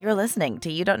You're listening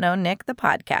to You Don't Know Nick, the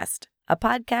podcast, a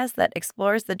podcast that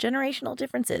explores the generational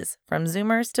differences from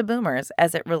Zoomers to Boomers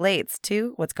as it relates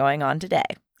to what's going on today.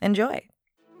 Enjoy.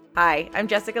 Hi, I'm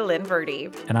Jessica Lynn Verdi.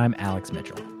 And I'm Alex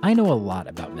Mitchell. I know a lot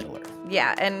about Middle-earth.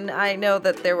 Yeah, and I know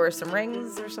that there were some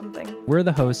rings or something. We're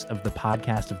the hosts of the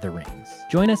podcast of The Rings.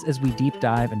 Join us as we deep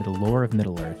dive into the lore of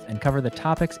Middle-earth and cover the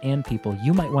topics and people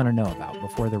you might want to know about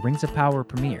before The Rings of Power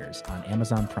premieres on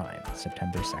Amazon Prime,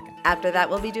 September 2nd. After that,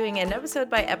 we'll be doing an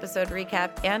episode-by-episode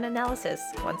recap and analysis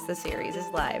once the series is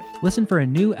live. Listen for a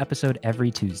new episode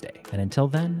every Tuesday. And until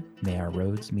then, may our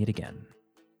roads meet again.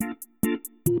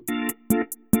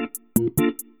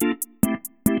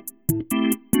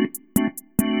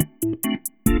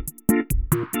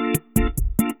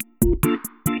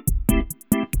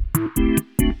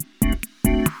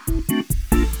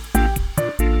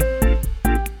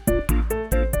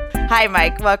 Hi,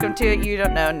 Mike. Welcome to You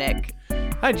Don't Know Nick.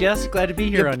 Hi, Jess. Glad to be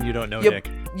here on You Don't Know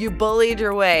Nick. You bullied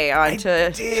your way onto...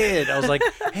 I did. I was like,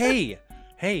 hey,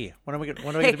 when am I going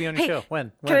to be on your show?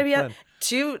 When? Can I be on?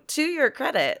 To your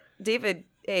credit, David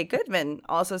A. Goodman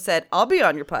also said, I'll be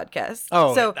on your podcast.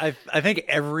 Oh, so I think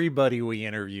everybody we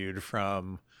interviewed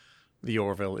from the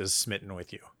Orville is smitten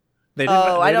with you.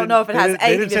 I don't know if it has anything to do with that.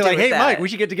 They didn't say like, hey, Mike, we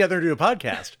should get together and do a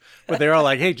podcast. But they're all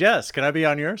like, hey, Jess, can I be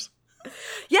on yours?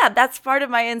 Yeah, that's part of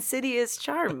my insidious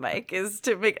charm, Mike, is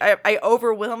to make I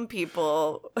overwhelm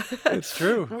people. It's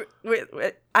true.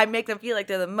 I make them feel like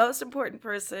they're the most important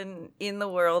person in the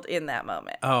world in that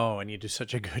moment. Oh, and you do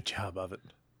such a good job of it.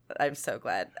 I'm so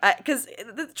glad. Because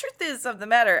the truth is of the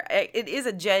matter, it is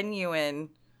a genuine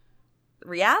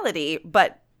reality,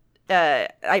 but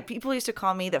people used to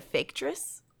call me the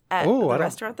faketress at the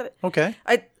restaurant.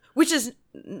 Which is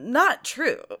not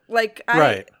true.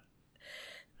 Right.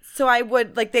 So I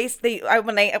would when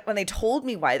they told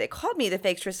me why they called me the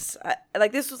faketress,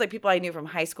 this was like people I knew from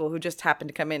high school who just happened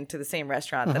to come into the same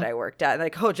restaurant that I worked at. And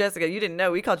like, oh, Jessica, you didn't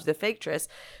know we called you the faketress,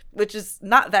 which is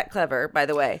not that clever, by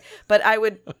the way. But I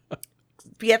would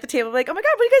be at the table like, oh my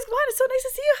God, what do you guys want? It's so nice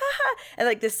to see you, haha. And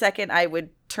like the second I would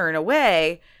turn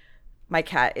away, my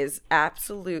cat is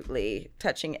absolutely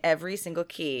touching every single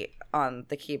key on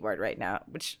the keyboard right now,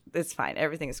 which is fine.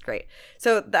 Everything is great.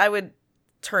 So I would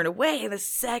turn away, and the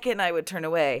second I would turn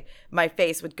away, my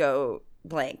face would go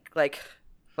blank, like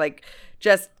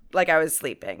just like I was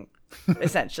sleeping,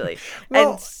 essentially.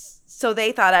 And so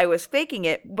they thought I was faking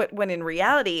it, but when in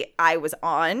reality I was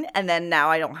on, and then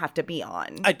now I don't have to be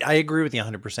on. I agree with you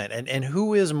 100%. And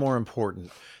who is more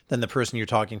important than the person you're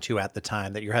talking to at the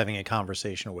time that you're having a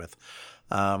conversation with?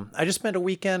 I just spent a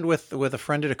weekend with a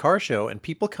friend at a car show, and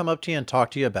people come up to you and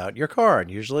talk to you about your car, and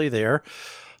usually they're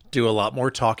do a lot more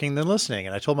talking than listening.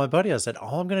 And I told my buddy, I said,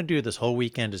 all I'm going to do this whole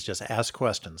weekend is just ask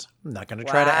questions. I'm not going to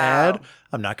try to add.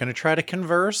 I'm not going to try to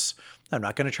converse. I'm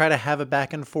not going to try to have a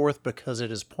back and forth because it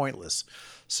is pointless.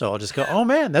 So I'll just go, oh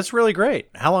man, that's really great.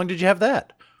 How long did you have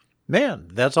that? Man,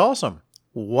 that's awesome.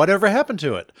 Whatever happened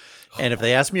to it? And if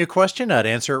they ask me a question, I'd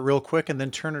answer it real quick and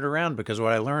then turn it around, because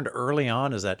what I learned early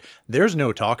on is that there's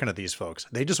no talking to these folks.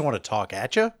 They just want to talk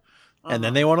at you and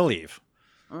then they want to leave.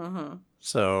 Mm-hmm.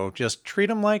 So just treat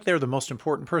them like they're the most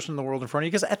important person in the world in front of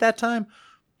you, because at that time,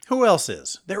 who else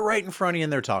is? They're right in front of you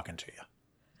and they're talking to you.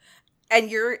 And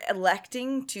you're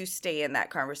electing to stay in that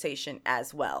conversation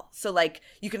as well. So like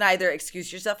you can either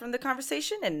excuse yourself from the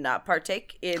conversation and not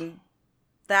partake in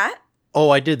that.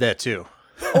 Oh, I did that too.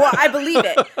 Well, I believe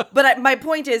it. But my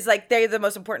point is, like, they're the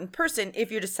most important person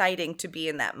if you're deciding to be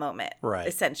in that moment, right?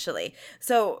 Essentially.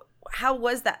 So how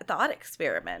was that thought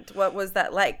experiment? What was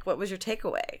that like? What was your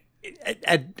takeaway?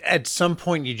 At some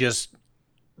point, you just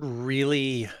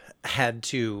really had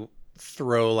to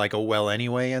throw like a well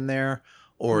anyway in there,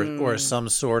 or some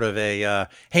sort of a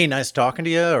hey, nice talking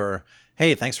to you, or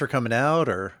hey, thanks for coming out,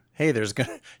 or hey,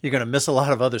 you're gonna miss a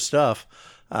lot of other stuff.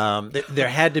 There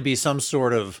had to be some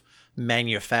sort of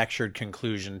manufactured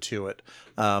conclusion to it,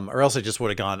 or else it just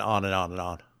would have gone on and on and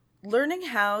on. Learning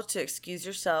how to excuse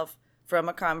yourself from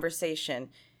a conversation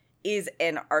is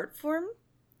an art form,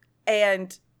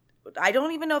 and I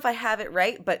don't even know if I have it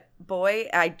right, but boy,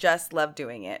 I just love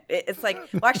doing it. It's like,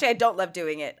 well, actually, I don't love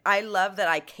doing it. I love that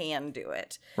I can do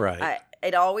it. Right.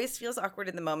 It always feels awkward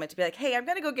in the moment to be like, hey, I'm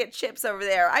going to go get chips over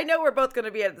there. I know we're both going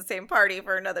to be at the same party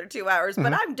for another 2 hours,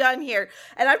 but I'm done here.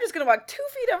 And I'm just going to walk 2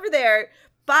 feet over there.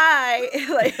 Bye.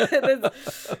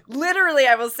 Literally,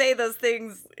 I will say those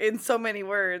things in so many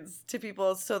words to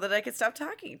people so that I can stop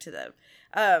talking to them.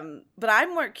 But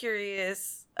I'm more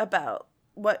curious about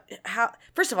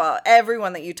first of all,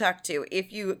 everyone that you talk to,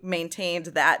 if you maintained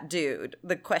that dude,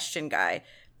 the question guy,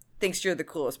 thinks you're the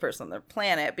coolest person on the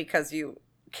planet because you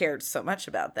cared so much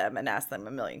about them and asked them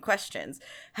a million questions.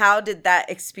 How did that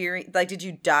experience, like, did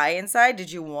you die inside?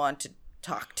 Did you want to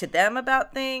talk to them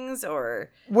about things,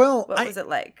 or what was it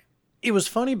like? It was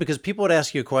funny because people would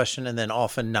ask you a question and then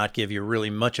often not give you really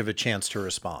much of a chance to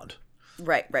respond.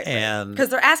 Right. And because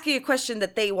they're asking a question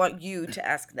that they want you to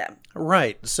ask them.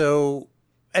 Right. So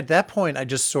at that point, I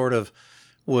just sort of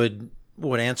would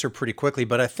answer pretty quickly.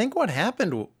 But I think what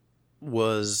happened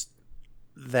was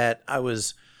that I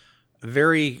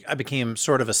became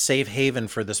sort of a safe haven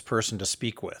for this person to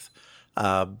speak with,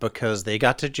 because they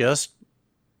got to just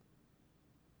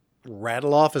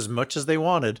rattle off as much as they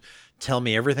wanted, tell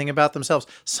me everything about themselves.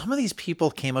 Some of these people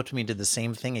came up to me and did the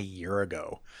same thing a year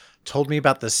ago. Told me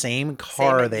about the same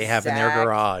car they have in their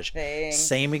garage.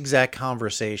 Same exact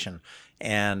conversation.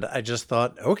 And I just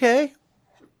thought, okay,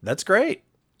 that's great.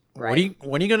 Right.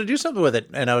 When are you going to do something with it?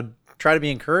 And I would try to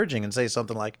be encouraging and say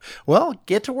something like, well,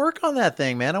 get to work on that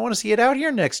thing, man. I want to see it out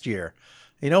here next year.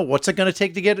 What's it going to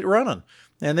take to get it running?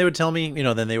 And they would tell me,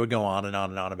 then they would go on and on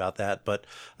and on about that. But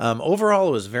overall,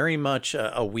 it was very much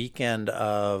a weekend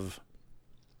of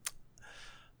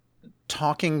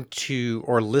talking to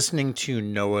or listening to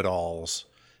know-it-alls.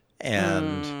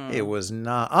 And it was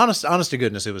not, honest to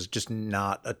goodness, it was just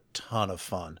not a ton of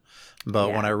fun.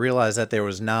 But when I realized that there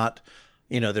was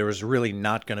really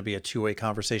not going to be a two-way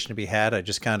conversation to be had, I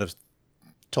just kind of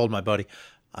told my buddy,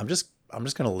 I'm just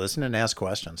going to listen and ask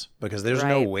questions, because there's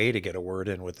no way to get a word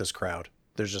in with this crowd.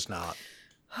 There's just not.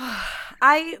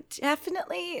 I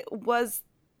definitely was.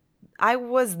 I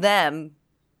was them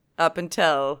up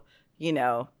until,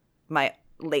 my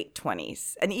late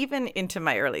 20s and even into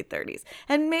my early 30s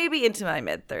and maybe into my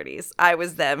mid 30s. I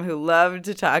was them who loved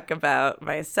to talk about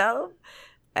myself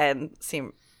and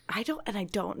I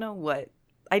don't know what.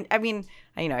 I mean,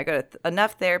 I go to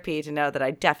enough therapy to know that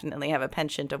I definitely have a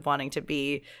penchant of wanting to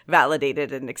be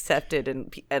validated and accepted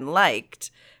and liked.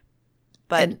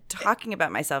 But talking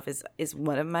about myself is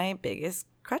one of my biggest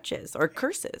crutches or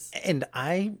curses. And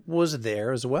I was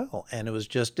there as well. And it was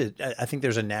just, I think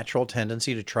there's a natural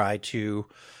tendency to try to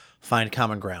find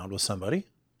common ground with somebody.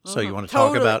 So you want to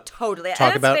talk about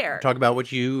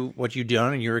what you've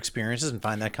done and your experiences and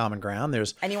find that common ground.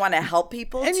 And you want to help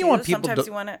people. And too. you want people Sometimes to,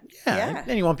 you want to,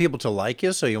 and you want people to like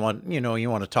you. So you want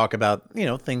to talk about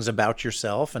things about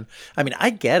yourself. And I mean, I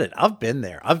get it. I've been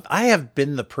there. I have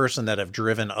been the person that have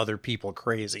driven other people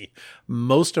crazy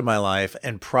most of my life,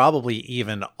 and probably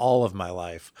even all of my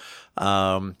life.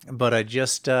 But I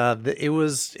just honestly,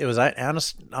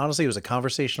 it was a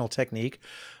conversational technique.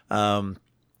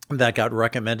 That got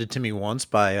recommended to me once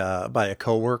by a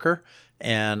coworker,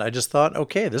 and I just thought,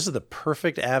 okay, this is the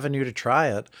perfect avenue to try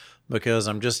it, because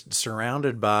I'm just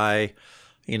surrounded by,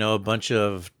 a bunch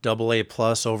of AA+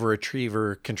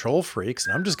 overachiever control freaks,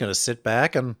 and I'm just going to sit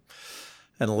back and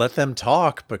let them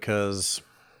talk, because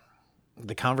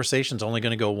the conversation's only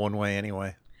going to go one way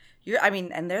anyway.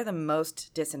 And they're the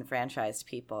most disenfranchised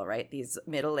people, right? These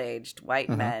middle-aged white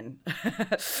men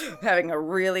having a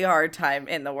really hard time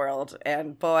in the world.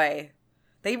 And boy,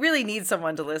 they really need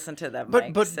someone to listen to them.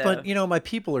 But my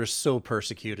people are so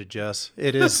persecuted, Jess.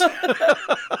 It is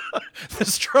the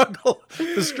struggle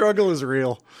is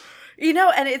real.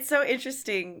 And it's so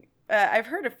interesting. I've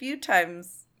heard a few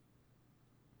times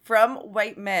from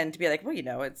white men to be like, well,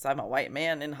 I'm a white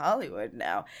man in Hollywood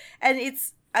now. And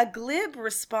it's a glib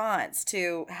response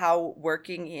to how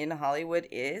working in Hollywood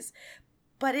is.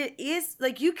 But it is,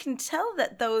 like, you can tell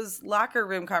that those locker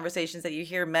room conversations that you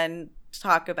hear men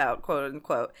talk about, quote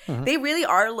unquote, they really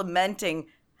are lamenting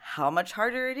how much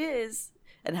harder it is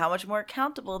and how much more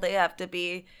accountable they have to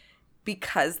be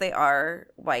because they are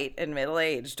white and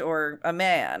middle-aged or a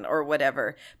man or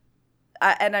whatever.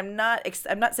 And I'm not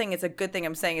saying it's a good thing.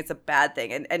 I'm saying it's a bad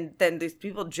thing. And then these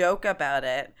people joke about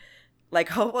it.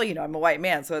 Like, oh, well, I'm a white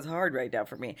man, so it's hard right now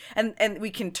for me. And we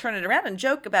can turn it around and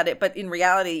joke about it. But in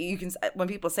reality, when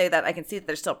people say that, I can see that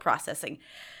they're still processing.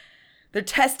 They're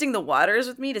testing the waters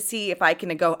with me to see if I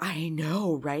can go, I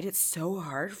know, right? It's so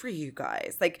hard for you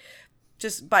guys. Like,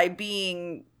 just by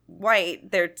being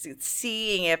white, they're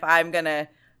seeing if I'm going to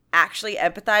actually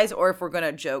empathize or if we're going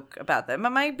to joke about them.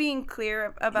 Am I being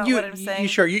clear about what I'm saying?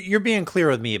 Sure. You're being clear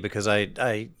with me, because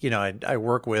I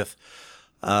work with...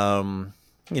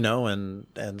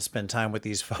 and spend time with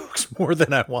these folks more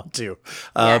than I want to.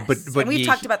 Yes. But we've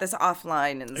talked about this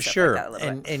offline and stuff like that a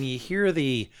little bit. And you hear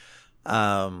the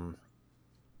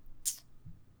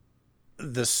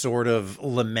sort of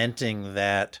lamenting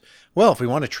that, well, if we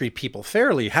want to treat people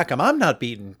fairly, how come I'm not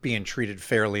being treated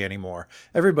fairly anymore?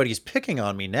 Everybody's picking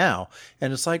on me now.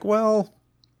 And it's like, well,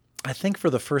 I think for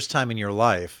the first time in your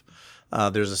life,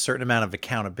 there's a certain amount of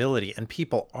accountability, and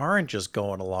people aren't just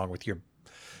going along with your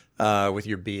with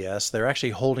your BS. They're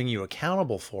actually holding you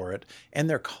accountable for it, and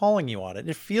they're calling you on it.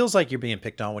 It feels like you're being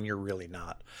picked on when you're really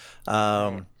not.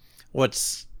 Right.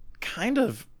 What's kind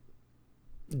of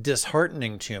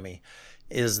disheartening to me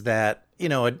is that,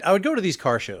 I would go to these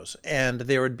car shows and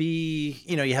there would be,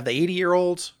 you have the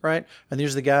 80-year-olds, right? And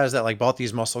these are the guys that like bought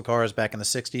these muscle cars back in the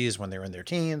 60s when they were in their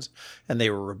teens, and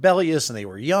they were rebellious and they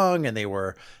were young and they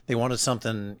wanted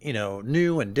something,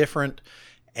 new and different.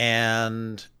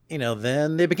 And,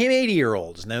 then they became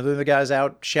 80-year-olds. Now they're the guys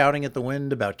out shouting at the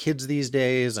wind about kids these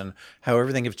days and how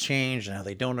everything have changed and how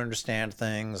they don't understand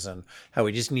things and how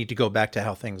we just need to go back to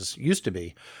how things used to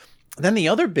be. Then the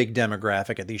other big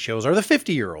demographic at these shows are the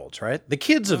 50-year-olds, right? The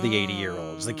kids of the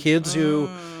 80-year-olds, the kids who,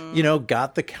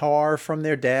 got the car from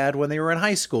their dad when they were in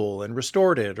high school and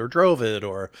restored it or drove it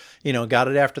or, got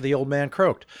it after the old man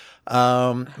croaked.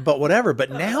 But whatever.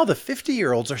 But now the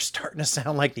 50-year-olds are starting to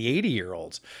sound like the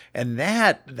 80-year-olds. And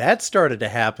that started to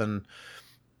happen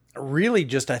really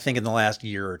just, I think, in the last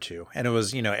year or two. And it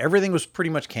was, everything was pretty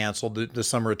much canceled the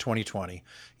summer of 2020,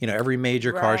 every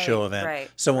major car show event.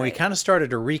 Right, so when we kind of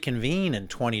started to reconvene in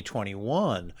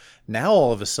 2021, now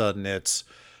all of a sudden it's,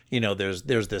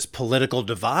 there's this political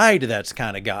divide that's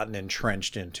kind of gotten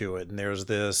entrenched into it. And there's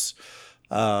this,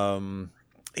 again,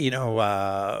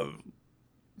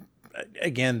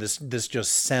 this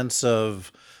just sense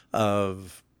of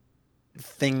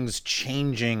things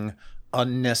changing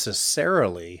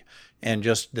unnecessarily, and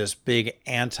just this big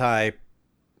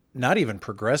not even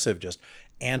progressive, just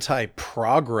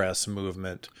anti-progress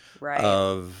movement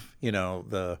of,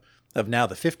 of now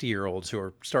the 50-year-olds who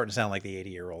are starting to sound like the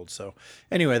 80-year-olds. So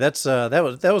anyway, that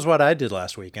was what I did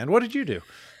last weekend. What did you do?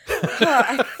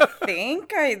 I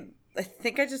think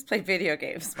I just played video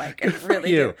games, Mike. I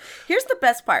really do. Here's the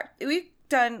best part. We've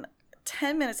done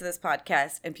 10 minutes of this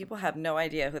podcast and people have no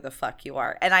idea who the fuck you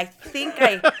are. And I think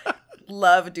I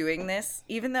love doing this,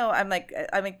 even though I'm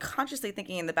consciously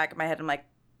thinking in the back of my head, I'm like,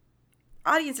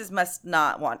 audiences must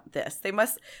not want this. They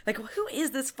must, like, who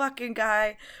is this fucking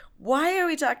guy? Why are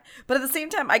we talking? But at the same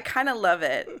time, I kind of love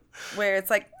it, where it's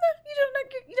like,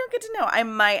 you don't get to know. I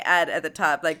might add at the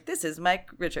top, like, this is Mike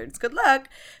Richards. Good luck.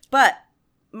 But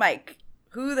Mike,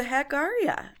 who the heck are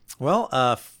ya?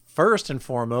 Well, first and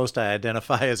foremost, I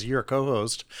identify as your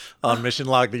co-host on Mission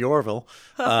Log the Orville,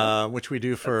 which we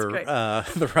do for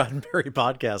the Roddenberry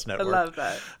Podcast Network. I love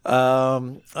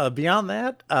that. Beyond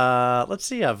that, let's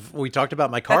see. We talked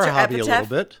about my car hobby a little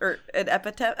bit. Or an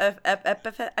epithet?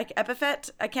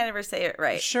 I can't ever say it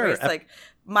right. Sure. It's like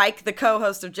Mike, the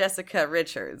co-host of Jessica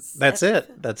Richards. That's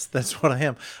it. That's what I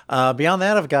am. Beyond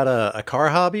that, I've got a car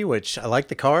hobby, which I like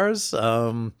the cars.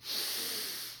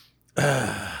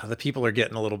 The people are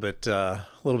getting a little bit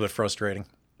frustrating.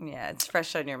 Yeah, it's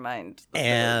fresh on your mind.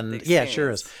 And yeah, it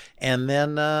sure is. And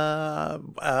then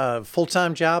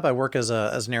full-time job, I work as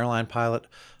an airline pilot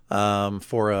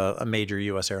for a major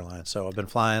U.S. airline. So I've been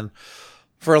flying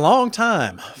for a long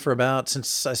time,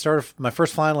 since I started my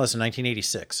first flying lesson in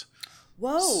 1986.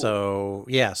 Whoa. So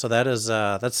yeah, so that is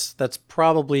that's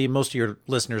probably, most of your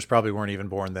listeners probably weren't even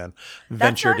born then.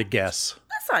 Venture to guess.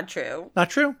 That's not true. Not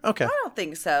true? Okay. I don't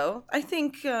think so. I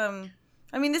think,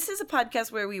 this is a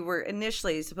podcast where we were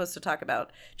initially supposed to talk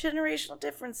about generational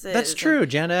differences. That's true.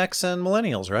 Gen X and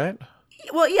millennials, right?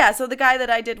 Well, yeah. So the guy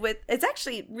that I did with, it's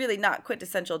actually really not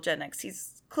quintessential Gen X.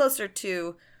 He's closer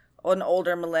to an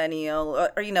older millennial.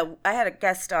 Or I had a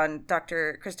guest on,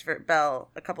 Dr. Christopher Bell,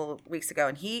 a couple of weeks ago,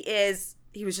 and he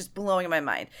was just blowing my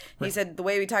mind. Right. He said the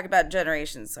way we talk about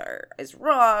generations is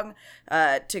wrong.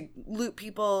 To loop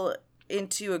people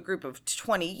into a group of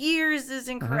 20 years is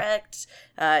incorrect.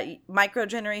 Micro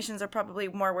generations are probably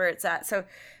more where it's at. So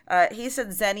he said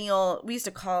Zennial. We used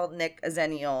to call Nick a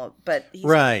Zennial, but he's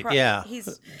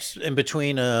he's in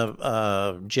between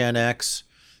a Gen X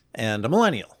and a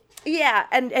millennial. Yeah,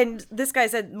 and this guy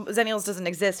said Zennials doesn't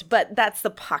exist, but that's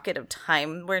the pocket of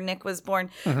time where Nick was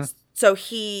born. Mm-hmm. So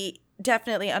he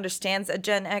definitely understands a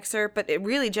Gen Xer, but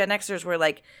Gen Xers were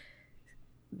like,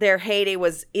 their heyday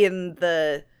was in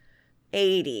the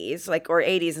 80s, or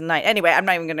 80s and 90s. Anyway, I'm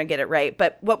not even going to get it right.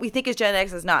 But what we think is Gen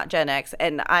X is not Gen X.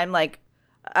 And I'm like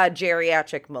a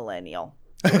geriatric millennial.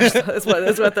 is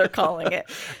what they're calling it.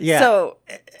 Yeah. So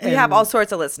we have all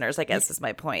sorts of listeners, I guess is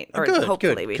my point. Or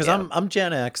hopefully we do. Because I'm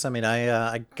Gen X. I mean,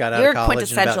 I got out You're of college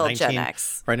quintessential Gen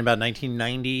X. Right in about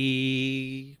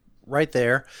 1990, right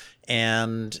there.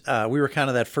 And we were kind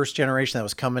of that first generation that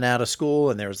was coming out of school,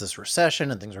 and there was this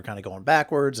recession, and things were kind of going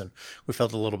backwards, and we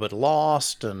felt a little bit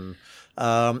lost. And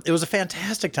it was a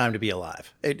fantastic time to be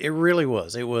alive. It really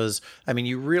was. It was. I mean,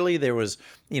 there was.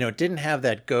 It didn't have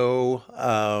that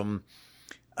go.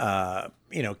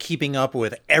 keeping up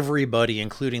with everybody,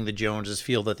 including the Joneses,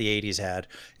 feel that the 80s had.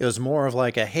 It was more of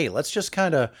like hey, let's just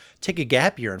kind of take a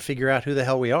gap year and figure out who the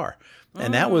hell we are.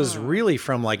 And that was really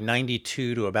from like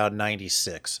 92 to about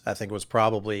 96, I think was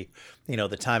probably,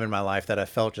 the time in my life that I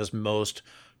felt just most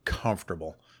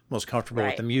comfortable with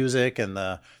the music and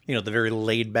the very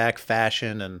laid back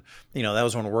fashion. And, that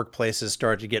was when workplaces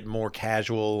started to get more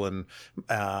casual and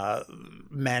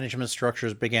management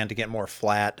structures began to get more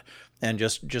flat. And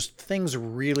just things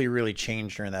really, really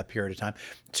changed during that period of time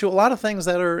to a lot of things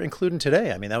that are included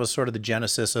today. I mean, that was sort of the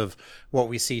genesis of what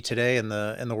we see today in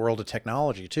the world of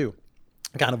technology too.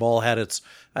 Kind of all had its,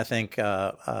 I think,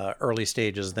 early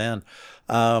stages then.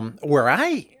 Where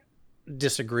I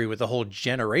disagree with the whole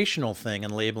generational thing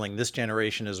and labeling this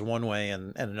generation as one way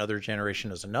and another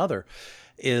generation as another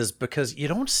is because you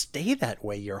don't stay that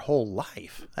way your whole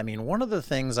life. I mean, one of the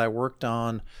things I worked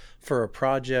on for a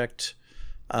project,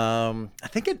 I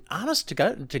think honest to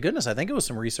goodness, I think it was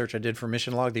some research I did for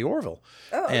Mission Log the Orville.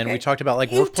 Oh, okay. And we talked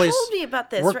about You told me about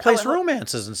this. workplace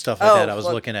romances and stuff like that I was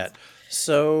looking at.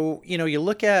 So, you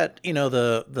look at,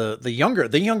 the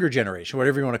younger generation,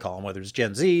 whatever you want to call them, whether it's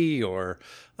Gen Z or,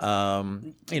 you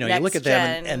look at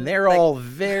them and they're all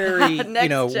very,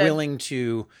 willing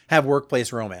to have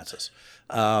workplace romances.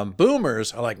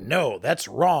 Boomers are like, no, that's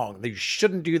wrong. You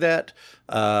shouldn't do that.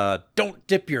 Don't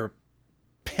dip your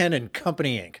pen in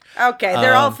company ink. Okay,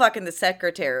 they're all fucking the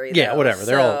secretary. Yeah, though, whatever.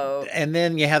 They're all, and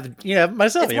then you have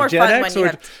myself. It's You more have Gen fun X. when you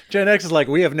have... Gen X is like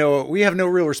we have no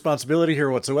real responsibility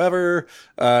here whatsoever.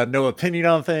 No opinion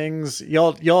on things.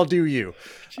 Y'all do you.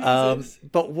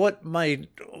 But what I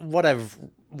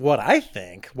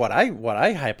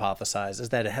hypothesize is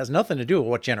that it has nothing to do with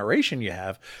what generation you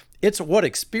have. It's what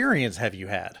experience have you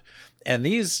had, and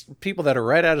these people that are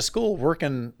right out of school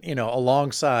working,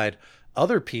 alongside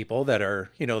other people that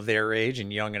are, their age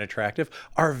and young and attractive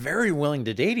are very willing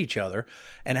to date each other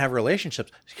and have relationships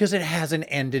because it hasn't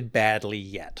ended badly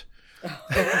yet.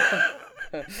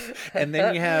 And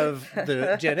then you have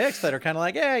the Gen X that are kind of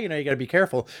like, you got to be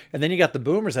careful. And then you got the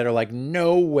boomers that are like,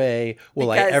 no way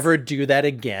will I ever do that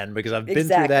again because I've been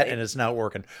through that and it's not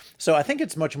working. So I think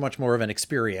it's much, much more of an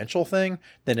experiential thing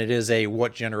than it is a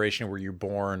what generation were you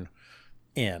born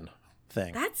in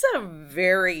thing. That's a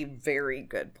very, very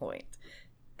good point.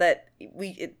 That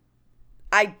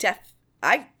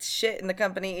I shit in the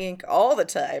company ink all the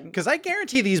time. Because I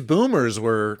guarantee these boomers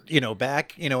were,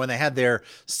 back, when they had their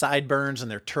sideburns and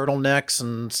their turtlenecks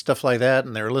and stuff like that,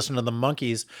 and they were listening to the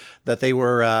Monkees, that they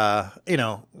were,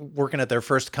 working at their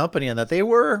first company and that they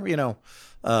were,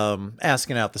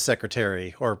 asking out the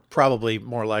secretary or probably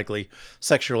more likely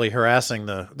sexually harassing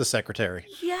the secretary.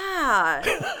 Yeah.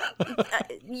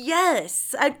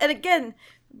 Yes. And again,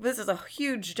 this is a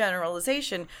huge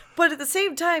generalization, but at the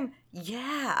same time,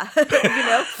 yeah,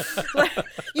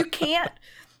 you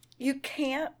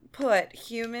can't put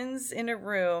humans in a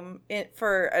room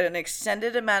for an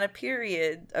extended amount of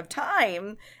period of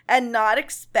time and not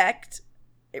expect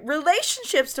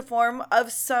relationships to form of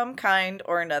some kind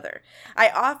or another.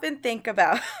 I often think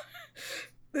about,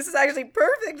 this is actually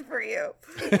perfect for you,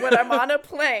 when I'm on a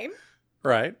plane.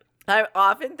 Right. I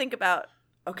often think about,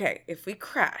 okay, if we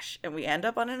crash and we end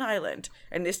up on an island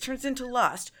and this turns into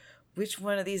Lost, which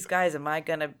one of these guys am I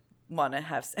going to want to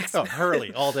have sex with?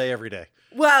 Hurley, all day, every day.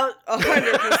 Well,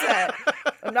 100%.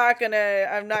 I'm not going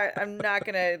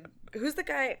to, who's the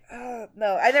guy?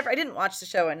 No, I didn't watch the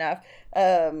show enough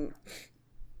to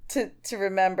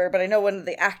remember, but I know one of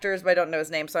the actors, but I don't know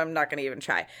his name, so I'm not going to even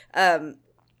try.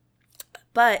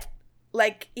 But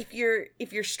like if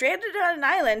you're stranded on an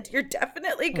island, you're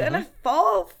definitely gonna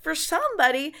fall for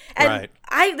somebody. And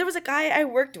there was a guy I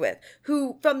worked with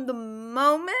who, from the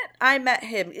moment I met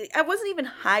him, I wasn't even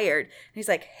hired. And he's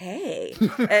like, "Hey,"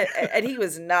 and he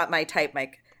was not my type,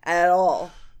 Mike, at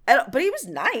all. But he was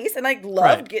nice, and I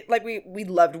loved we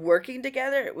loved working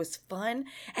together. It was fun,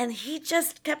 and he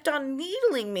just kept on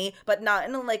needling me, but not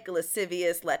in a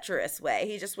lascivious, lecherous way.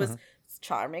 He just was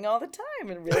charming all the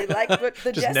time and really liked what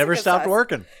the just never stopped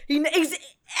working.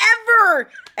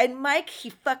 Ever. And Mike, he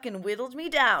fucking whittled me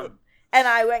down. And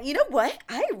I went, you know what?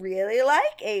 I really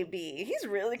like AB. He's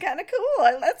really kind of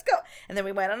cool. Let's go. And then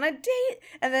we went on a date.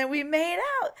 And then we made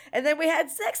out. And then we had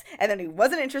sex. And then he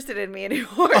wasn't interested in me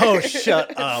anymore. Oh,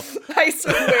 shut up. I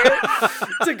swear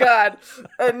to God.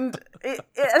 And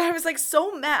I was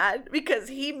so mad because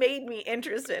he made me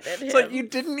interested in him. It's like you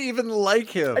didn't even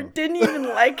like him. I didn't even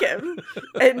like him.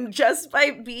 And just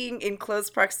by being in close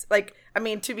proximity, I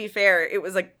mean, to be fair, it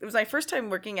was my first time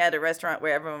working at a restaurant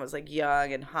where everyone was like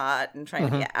young and hot and trying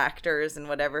to be actors and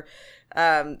whatever.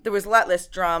 There was a lot less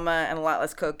drama and a lot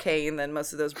less cocaine than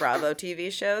most of those Bravo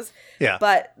TV shows. Yeah.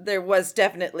 But there was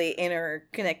definitely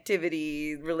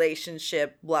interconnectivity,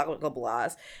 relationship, blah, blah, blah,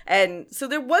 blahs. And so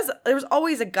there was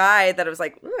always a guy that I was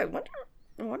like, ooh, I wonder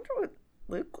what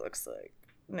Luke looks like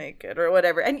naked or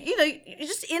whatever. And, you know, you're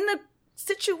just in the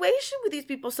situation with these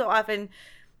people so often.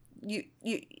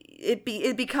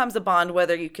 It becomes a bond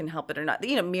whether you can help it or not.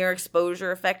 You know, mere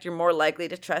exposure effect. You're more likely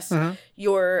to trust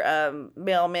your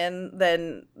mailman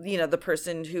than, you know, the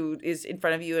person who is in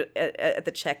front of you at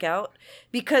the checkout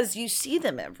because you see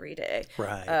them every day.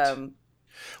 Right.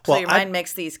 So your mind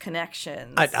makes these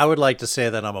connections. I would like to say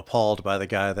that I'm appalled by the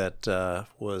guy that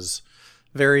was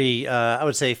very, I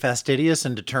would say, fastidious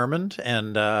and determined,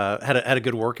 and had a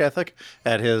good work ethic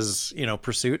at his, you know,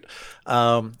 pursuit.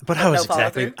 But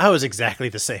I was exactly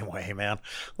the same way, man.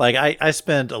 Like I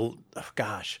spent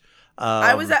gosh.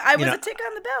 I was a tick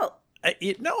on the belt.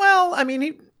 I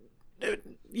mean,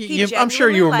 I'm sure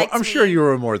you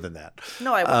were more than that.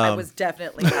 No, I was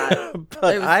definitely not.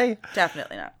 But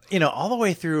definitely not. You know, all the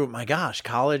way through, my gosh,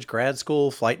 college, grad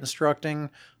school, flight instructing,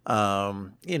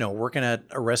 you know, working at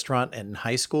a restaurant in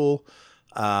high school.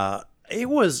 There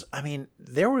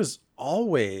was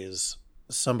always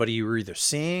somebody you were either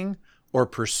seeing or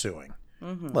pursuing,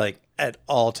 like at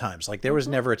all times. Like there was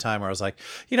never a time where I was like,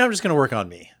 you know, I'm just going to work on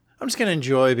me. I'm just going to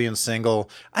enjoy being single.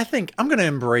 I think I'm going to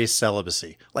embrace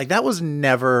celibacy. Like that was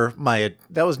never my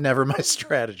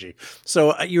strategy.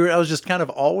 So I was just kind of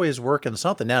always working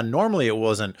something. Now, normally it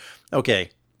wasn't,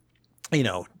 okay, you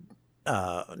know,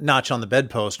 notch on the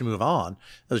bedpost and move on.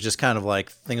 It was just kind of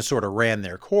like things sort of ran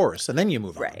their course and then you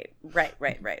move on.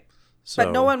 Right. So,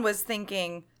 but no one was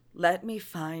thinking, let me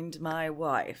find my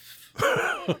wife.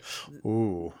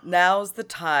 Ooh. Now's the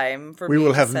time for we me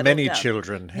will to have settle many down.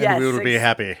 children and Yes, we will be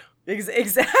happy.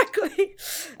 Exactly.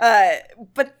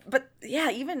 But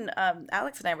yeah, even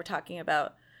Alex and I were talking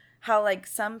about how like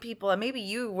some people, and maybe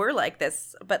you were like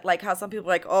this, but like how some people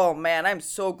are like, oh man, I'm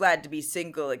so glad to be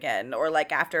single again. Or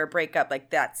like after a breakup,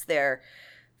 like that's their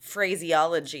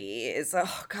phraseology is,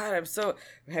 oh God,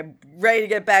 I'm ready to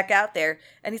get back out there.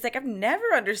 And he's like, I've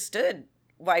never understood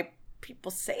why people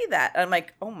say that. And I'm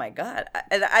like, oh my God.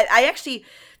 And I actually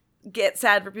get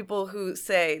sad for people who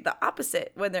say the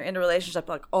opposite when they're in a relationship,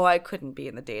 like, oh, I couldn't be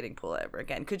in the dating pool ever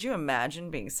again. Could you imagine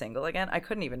being single again? I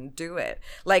couldn't even do it.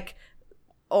 Like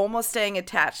almost staying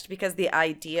attached because the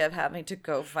idea of having to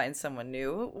go find someone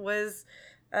new was,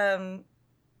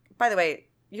 by the way,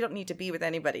 you don't need to be with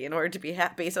anybody in order to be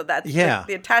happy. So that's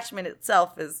the attachment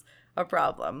itself is a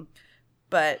problem.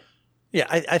 But yeah,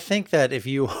 I think that if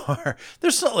you are,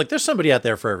 there's somebody out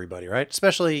there for everybody, right?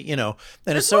 Especially, you know,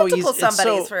 and there's it's so easy.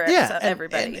 Somebodies for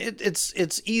everybody. And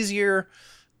it's easier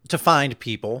to find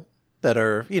people that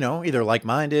are, you know, either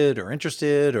like-minded or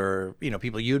interested, or, you know,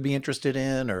 people you'd be interested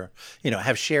in, or, you know,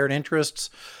 have shared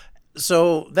interests.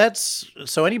 So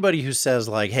anybody who says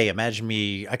like, hey,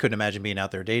 I couldn't imagine being out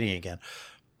there dating again.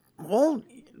 Well,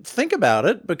 think about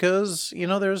it, because, you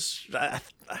know,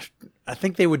 I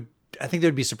think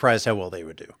they'd be surprised how well they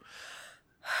would do.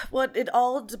 Well, it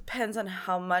all depends on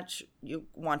how much you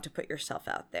want to put yourself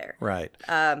out there. Right.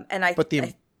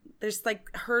 There's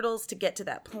like hurdles to get to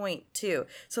that point too.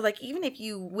 So like, even if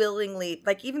you willingly,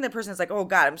 like even the person is like, oh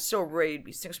God, I'm so ready to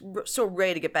be so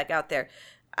ready to get back out there.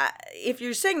 If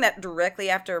you're saying that directly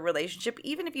after a relationship,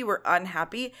 even if you were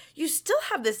unhappy, you still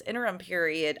have this interim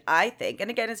period, I think.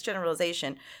 And again, it's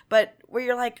generalization, but where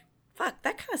you're like, fuck,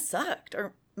 that kind of sucked.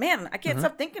 Or man, I can't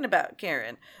stop thinking about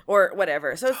Karen or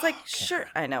whatever. So it's like, sure.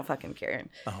 I know, fucking Karen.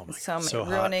 Oh my God. So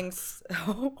ruining.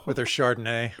 With her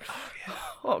Chardonnay.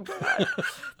 Oh God.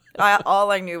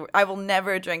 I will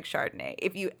never drink Chardonnay.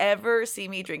 If you ever see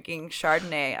me drinking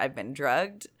Chardonnay, I've been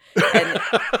drugged.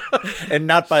 And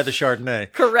not by the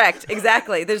Chardonnay. Correct.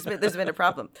 Exactly. There's been a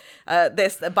problem.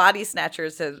 The body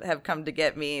snatchers have come to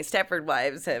get me. Stepford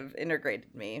Wives have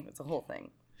integrated me. It's a whole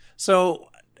thing. So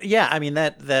yeah, I mean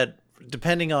that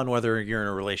depending on whether you're in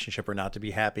a relationship or not, to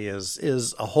be happy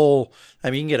is a whole,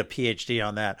 I mean, you can get a PhD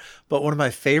on that. But one of my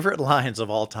favorite lines of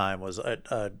all time was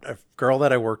a girl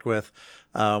that I worked with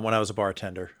when I was a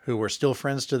bartender, who we're still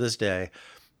friends to this day,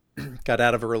 got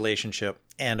out of a relationship.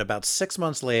 And about 6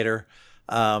 months later,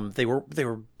 they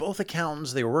were both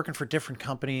accountants. They were working for different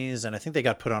companies. And I think they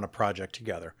got put on a project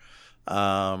together.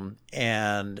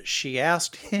 And she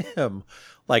asked him,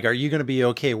 like, are you going to be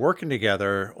okay working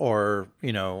together? Or,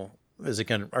 you know, are you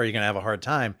going to have a hard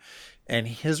time? And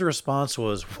his response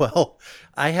was, well,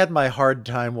 I had my hard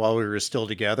time while we were still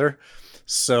together,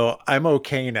 so I'm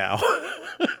okay now.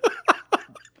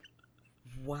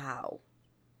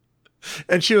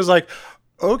 And she was like,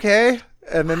 okay.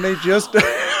 And then they just,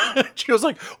 she was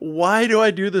like, why do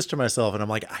I do this to myself? And I'm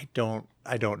like, I don't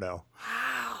know.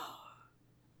 Wow.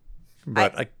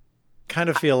 But I kind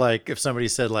of feel like if somebody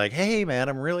said like, hey man,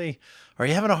 are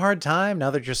you having a hard time now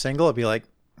that you're single? I'd be like,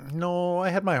 no, I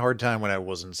had my hard time when I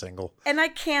wasn't single. And I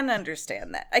can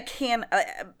understand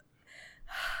that.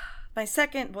 My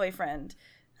second boyfriend,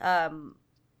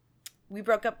 we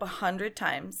broke up 100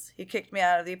 times. He kicked me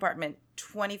out of the apartment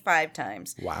 25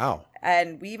 times. Wow.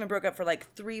 And we even broke up for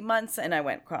like 3 months, and I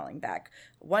went crawling back.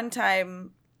 One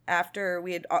time after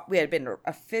we had been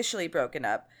officially broken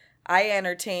up, I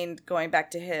entertained going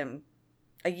back to him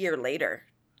a year later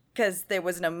because there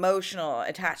was an emotional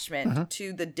attachment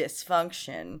to the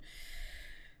dysfunction.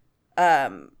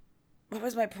 What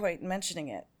was my point in mentioning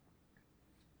it?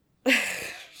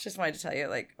 Just wanted to tell you,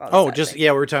 like, all the sad things. We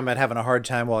were talking about having a hard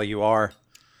time while you are.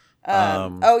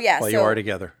 While you are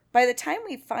together. By the time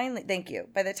we finally, thank you.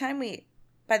 By the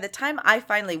time I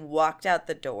finally walked out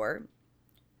the door,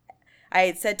 I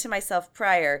had said to myself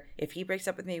prior, if he breaks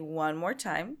up with me one more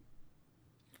time,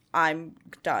 I'm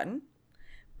done.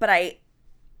 But I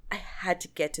had to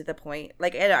get to the point,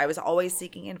 like, and I was always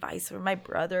seeking advice from my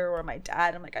brother or my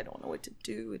dad. I'm like, I don't know what to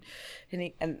do.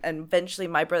 And eventually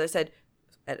my brother said,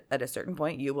 at a certain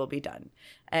point, you will be done.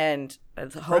 And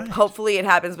hopefully it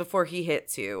happens before he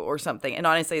hits you or something. And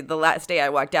honestly, the last day I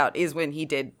walked out is when he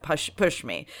did push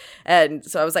me. And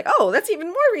so I was like, oh, that's even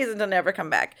more reason to never come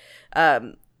back.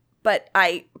 But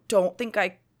I don't think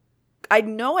I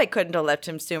know I couldn't have left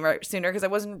him sooner because I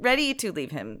wasn't ready to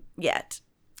leave him yet.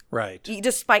 Right.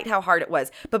 Despite how hard it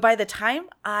was. But by the time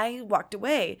I walked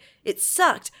away, it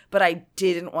sucked, but I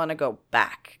didn't want to go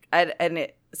back.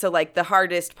 So like the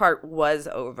hardest part was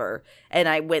over, and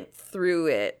I went through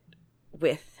it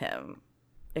with him,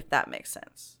 if that makes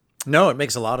sense. No, it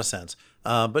makes a lot of sense.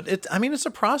 But it's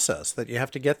a process that you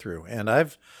have to get through. And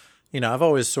I've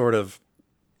always sort of,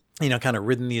 kind of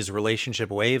ridden these relationship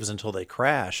waves until they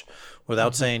crash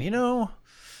without saying, it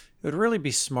would really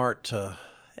be smart to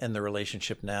end the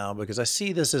relationship now because I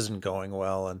see this isn't going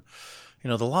well. And,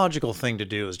 the logical thing to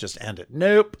do is just end it.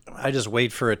 Nope. I just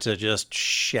wait for it to just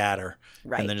shatter.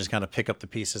 Right. And then just kind of pick up the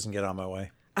pieces and get on my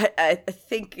way. I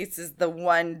think this is the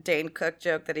one Dane Cook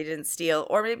joke that he didn't steal,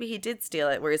 or maybe he did steal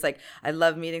it, where he's like, I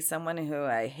love meeting someone who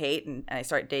I hate, and I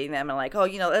start dating them, and I'm like, oh,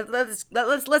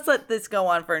 let's let this go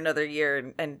on for another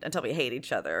year and until we hate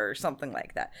each other, or something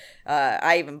like that.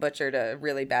 I even butchered a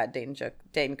really bad Dane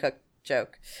Cook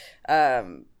joke.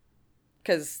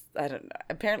 Because, I don't know,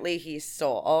 apparently he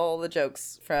stole all the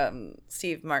jokes from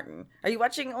Steve Martin. Are you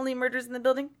watching Only Murders in the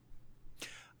Building?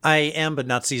 I am, but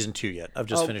not season 2 yet. I've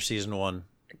just finished season 1.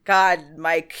 God,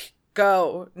 Mike,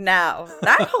 go now.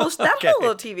 That whole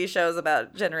little TV show is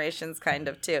about generations, kind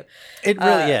of, too. It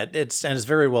really, it's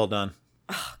very well done.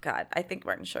 Oh, God, I think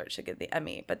Martin Short should get the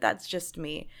Emmy, but that's just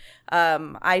me.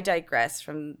 I digress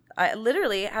I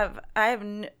literally have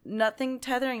nothing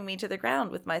tethering me to the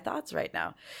ground with my thoughts right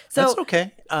now. So that's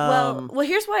okay. Well,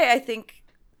 here's why I think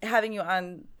having you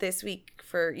on this week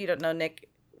for You Don't Know Nick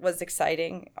was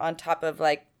exciting, on top of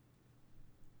like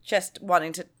just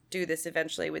wanting to do this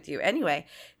eventually with you. Anyway,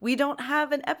 we don't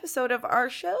have an episode of our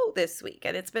show this week,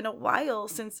 and it's been a while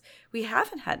since we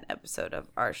haven't had an episode of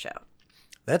our show.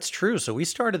 That's true. So we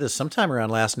started this sometime around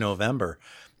last November,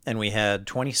 and we had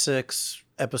 26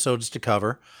 episodes to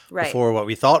cover before what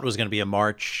we thought was going to be a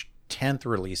March 10th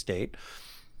release date.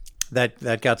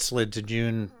 That got slid to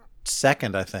June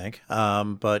 2nd, I think.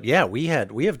 But yeah, we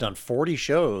have done 40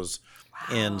 shows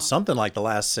in something like the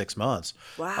last 6 months.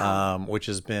 Wow. Which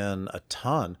has been a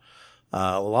ton.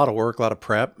 A lot of work, a lot of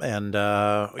prep, and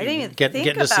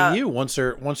getting to see you once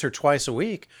or twice a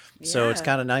week. Yeah. So it's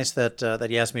kind of nice that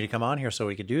you asked me to come on here so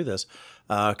we could do this,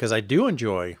 because I do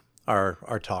enjoy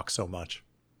our talk so much.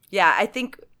 Yeah, I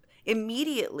think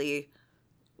immediately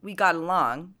we got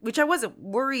along, which I wasn't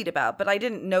worried about, but I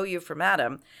didn't know you from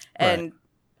Adam, and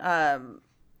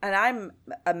I'm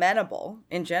amenable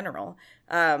in general.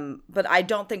 But I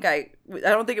don't think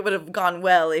it would have gone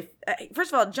well if,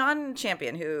 first of all, John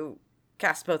Champion, who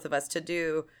cast both of us to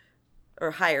do, or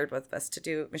hired both of us to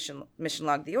do Mission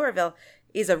Log the Orville,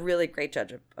 is a really great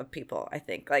judge of people, I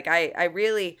think. Like, I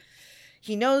really,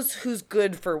 he knows who's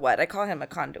good for what. I call him a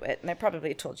conduit, and I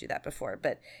probably told you that before,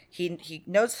 but he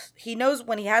knows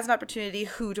when he has an opportunity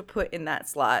who to put in that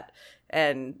slot,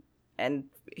 and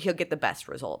he'll get the best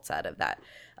results out of that.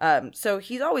 So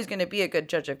he's always going to be a good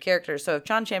judge of character. So if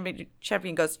John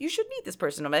Champion goes, you should meet this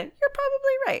person, I'm like, you're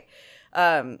probably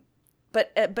right.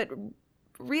 But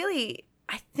really,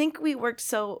 I think we worked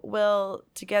so well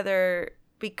together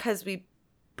because we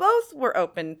both were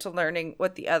open to learning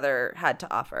what the other had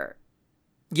to offer.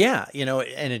 Yeah,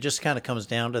 and it just kind of comes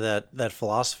down to that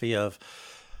philosophy of,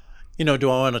 do I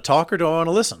want to talk or do I want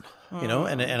to listen?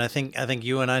 And I think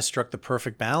you and I struck the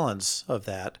perfect balance of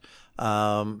that,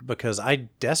 because I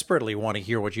desperately want to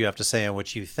hear what you have to say and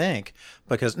what you think,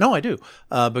 because no, I do,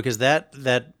 because that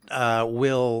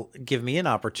will give me an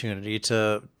opportunity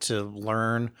to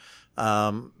learn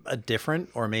a different,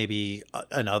 or maybe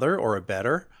another, or a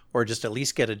better, or just at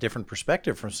least get a different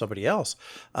perspective from somebody else,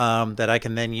 that I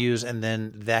can then use, and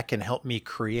then that can help me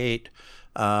create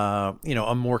a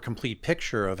more complete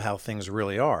picture of how things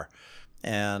really are.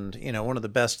 And one of the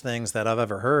best things that I've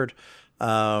ever heard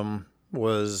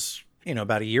was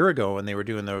about a year ago when they were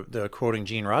doing the Quoting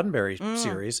Gene Roddenberry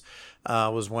series,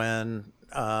 was when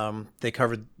they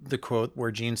covered the quote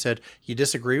where Gene said, "You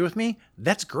disagree with me?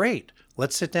 That's great.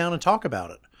 Let's sit down and talk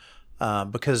about it."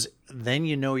 Because then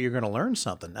you're going to learn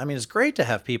something. I mean, it's great to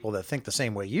have people that think the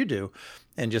same way you do,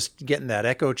 and just get in that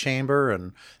echo chamber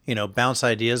and, bounce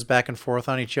ideas back and forth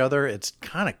on each other. It's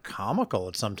kind of comical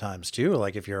at sometimes too,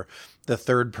 like if you're the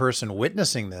third person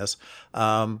witnessing this.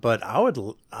 But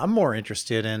I'm more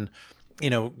interested in,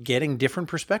 getting different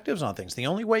perspectives on things. The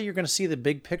only way you're going to see the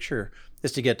big picture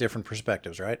is to get different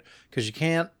perspectives, right? Because you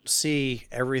can't see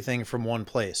everything from one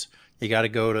place. You got to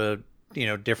go to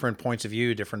different points of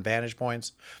view, different vantage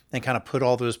points, and kind of put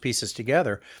all those pieces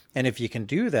together. And if you can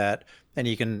do that, and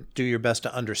you can do your best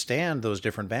to understand those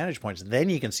different vantage points, then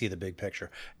you can see the big picture.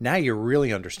 Now you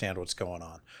really understand what's going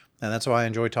on. And that's why I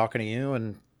enjoy talking to you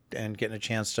and getting a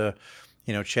chance to,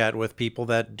 chat with people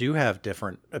that do have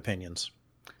different opinions.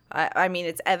 I mean,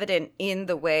 it's evident in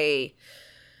the way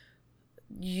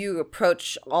you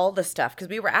approach all the stuff, because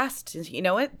we were asked,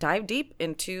 dive deep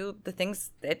into the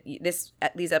things that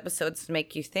these episodes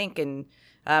make you think. And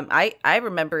I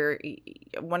remember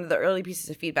one of the early pieces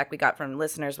of feedback we got from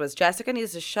listeners was, Jessica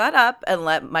needs to shut up and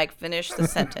let Mike finish the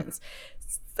sentence.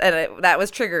 And that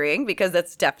was triggering, because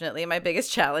that's definitely my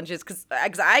biggest challenge, is because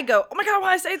I go, oh my God, I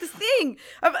want to say this thing.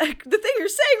 The thing you're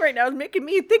saying right now is making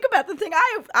me think about the thing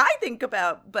I think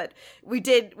about. But we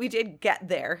did get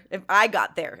there. I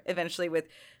got there eventually with,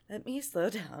 let me slow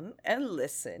down and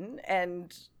listen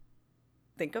and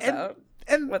think about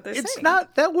what they're saying.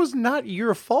 That was not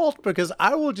your fault, because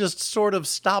I will just sort of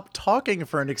stop talking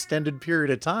for an extended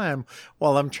period of time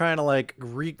while I'm trying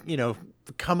to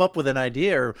come up with an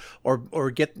idea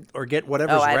or get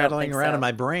whatever's rattling around in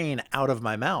my brain out of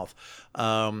my mouth.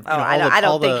 I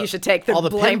don't think you should take the all the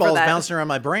blame for pinballs that. bouncing around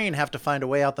my brain have to find a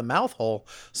way out the mouth hole.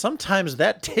 Sometimes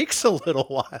that takes a little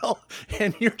while,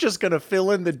 and you're just going to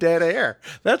fill in the dead air.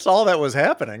 That's all that was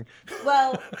happening.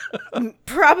 Well,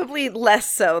 probably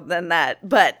less so than that,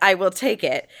 but I will take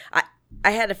it.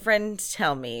 I had a friend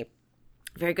tell me,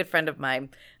 a very good friend of mine,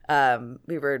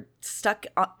 we were stuck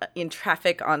in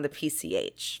traffic on the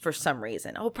PCH for some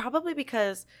reason. Oh, probably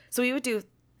because, so we would do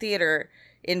theater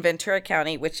in Ventura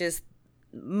County, which is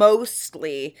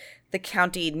mostly the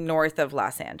county north of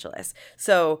Los Angeles.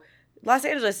 So Los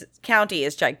Angeles County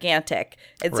is gigantic.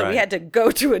 And so we had to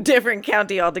go to a different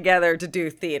county altogether to do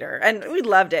theater. And we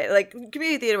loved it. Like,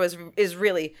 community theater is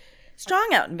really strong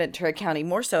out in Ventura County,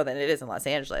 more so than it is in Los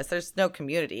Angeles. There's no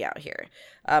community out here,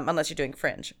 unless you're doing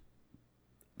Fringe.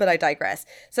 But I digress.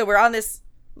 So we're on this,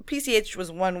 PCH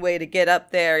was one way to get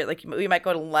up there. Like, we might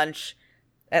go to lunch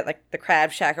at like the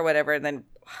Crab Shack or whatever, and then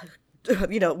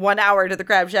 1 hour to the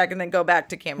Crab Shack and then go back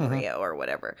to Camarillo or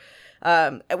whatever.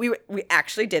 We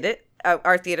actually did it.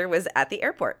 Our theater was at the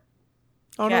airport.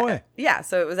 Oh, no way. Yeah,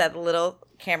 so it was at the little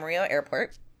Camarillo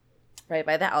airport, right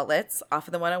by the outlets, off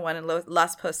of the 101 in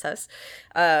Las Posas.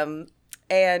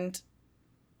 And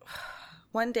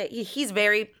one day, he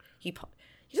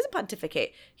doesn't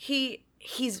pontificate.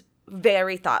 He's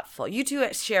very thoughtful. You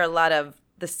two share a lot of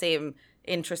the same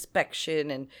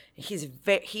introspection, and he's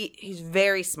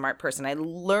very smart person. I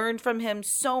learned from him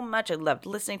so much. I loved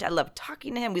listening I loved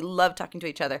talking to him. We loved talking to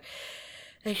each other.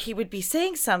 And he would be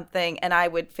saying something, and I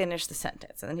would finish the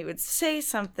sentence, and then he would say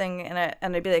something,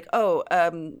 and I'd be like,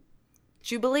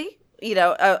 Jubilee,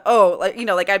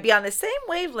 like I'd be on the same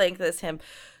wavelength as him,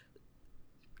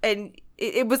 and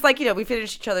it was like, we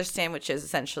finished each other's sandwiches,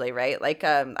 essentially, right? Like,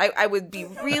 I would be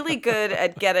really good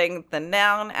at getting the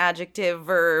noun, adjective,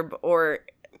 verb, or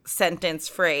sentence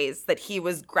phrase that he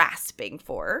was grasping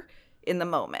for in the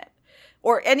moment.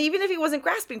 And even if he wasn't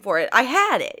grasping for it, I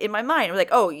had it in my mind. I was like,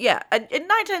 oh, yeah. And 9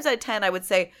 times out of 10, I would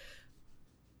say,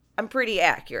 I'm pretty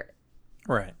accurate.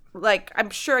 Right. Like, I'm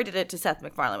sure I did it to Seth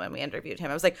MacFarlane when we interviewed him.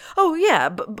 I was like, oh, yeah,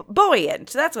 buoyant.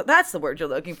 So that's the word you're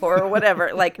looking for, or whatever.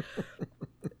 Like...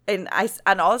 And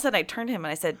all of a sudden I turned to him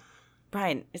and I said,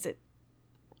 Brian, is it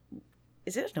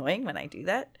annoying when I do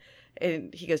that?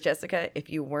 And he goes, Jessica, if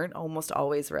you weren't almost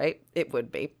always right, it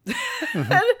would be.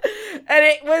 And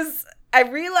it was, I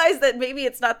realized that maybe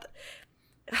it's not.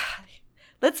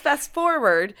 Let's fast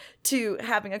forward to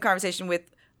having a conversation with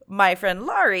my friend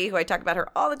Laurie, who I talk about her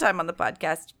all the time on the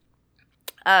podcast.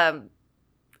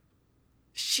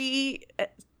 She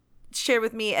shared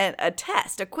with me a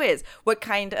test, a quiz. What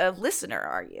kind of listener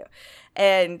are you?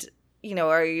 And,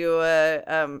 are you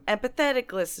a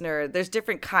empathetic listener? There's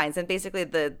different kinds. And basically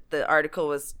the article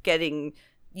was getting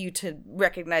you to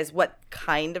recognize what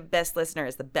kind of best listener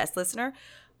is the best listener.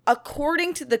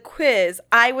 According to the quiz,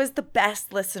 I was the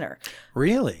best listener.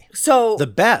 Really? So the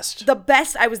best.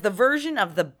 I was the version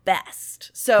of the best.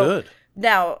 So good.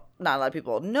 Now, not a lot of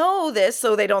people know this,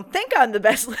 so they don't think I'm the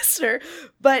best listener.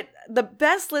 But the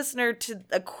best listener,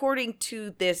 according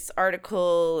to this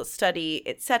article, study,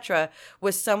 etc.,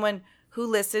 was someone who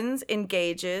listens,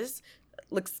 engages,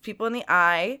 looks people in the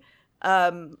eye,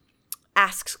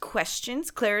 asks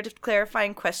questions,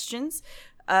 clarifying questions,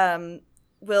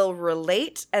 will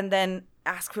relate, and then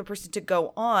ask for a person to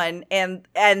go on, and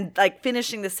like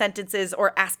finishing the sentences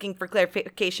or asking for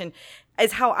clarification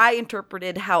is how I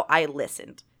interpreted how I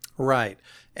listened. Right.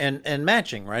 And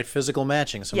matching, right? Physical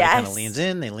matching. Somebody kind of leans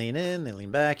in, they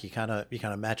lean back. You kind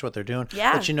of match what they're doing.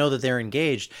 Yeah. But you know that they're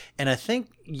engaged. And I think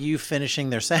you finishing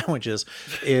their sandwiches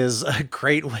is a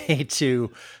great way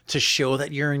to show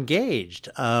that you're engaged.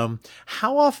 How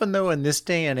often, though, in this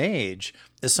day and age,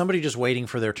 is somebody just waiting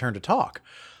for their turn to talk?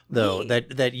 Though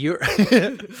that you're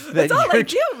that's all I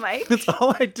do, Mike. That's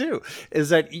all I do is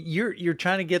that you're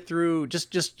trying to get through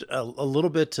just a little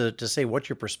bit to say what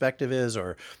your perspective is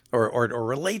or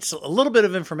relates a little bit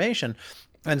of information,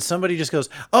 and somebody just goes,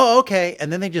 oh, okay, and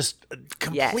then they just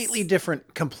completely different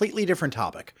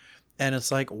topic, and it's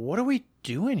like, what are we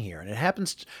doing here? And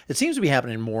it seems to be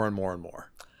happening more and more and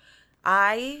more.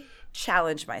 I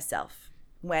challenge myself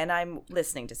when I'm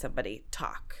listening to somebody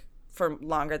talk for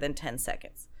longer than 10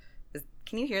 seconds.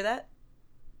 Can you hear that?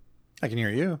 I can hear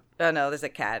you. Oh, no, there's a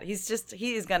cat.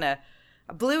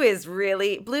 Blue is,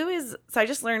 so I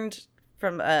just learned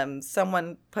from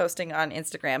someone posting on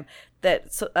Instagram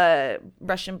that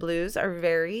Russian blues are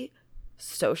very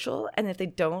social. And if they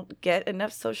don't get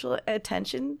enough social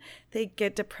attention, they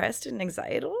get depressed and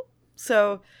anxietal.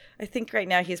 So I think right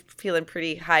now he's feeling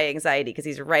pretty high anxiety because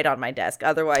he's right on my desk.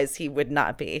 Otherwise, he would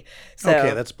not be. So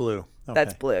okay, that's Blue. Okay.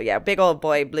 That's Blue. Yeah, big old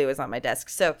boy Blue is on my desk.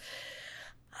 So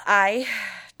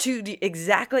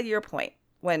exactly your point,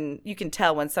 when you can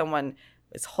tell when someone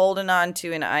is holding on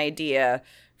to an idea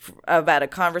about a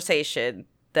conversation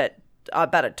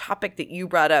about a topic that you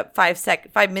brought up 5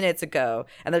 minutes ago,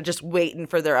 and they're just waiting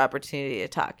for their opportunity to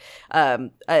talk.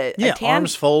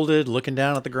 Arms folded, looking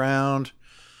down at the ground.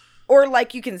 Or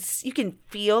like you can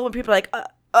feel when people are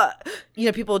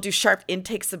like, people do sharp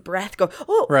intakes of breath, go,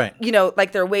 oh, right.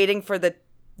 Like they're waiting for their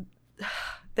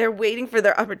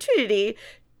opportunity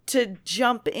to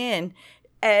jump in.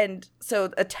 And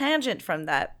so a tangent from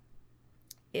that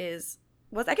is,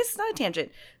 well, I guess it's not a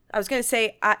tangent. I was going to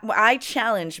say, I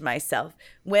challenge myself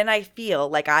when I feel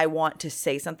like I want to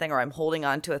say something or I'm holding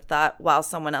on to a thought while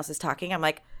someone else is talking. I'm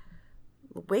like,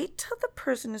 wait till the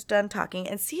person is done talking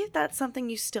and see if that's something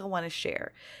you still want to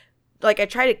share. Like I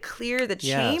try to clear the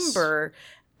chamber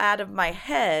out of my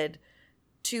head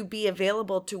to be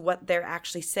available to what they're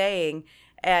actually saying,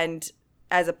 and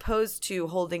as opposed to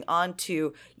holding on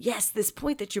to, yes, this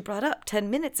point that you brought up 10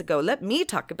 minutes ago, let me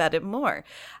talk about it more.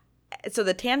 So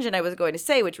the tangent I was going to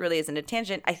say, which really isn't a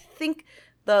tangent, I think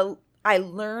I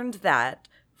learned that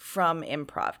from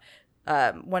improv.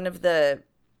 One of the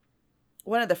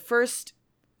first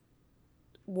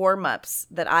warm-ups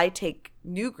that I take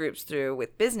new groups through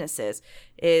with businesses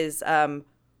is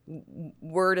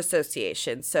word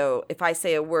association. So if I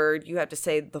say a word, you have to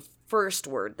say the first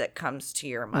word that comes to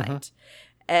your mind. Mm-hmm.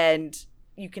 And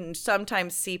you can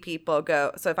sometimes see people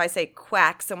go, so if I say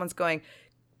quack, someone's going,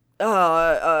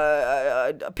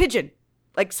 a pigeon.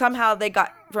 Like somehow they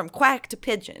got from quack to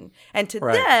pigeon. And to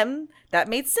them, that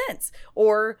made sense.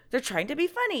 Or they're trying to be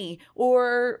funny.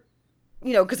 Or,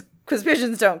 because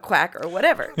pigeons don't quack or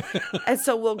whatever. And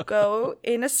so we'll go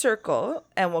in a circle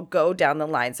and we'll go down the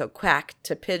line. So quack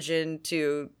to pigeon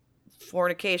to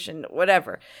fornication,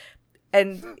 whatever.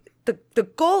 And the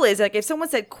goal is, like, if someone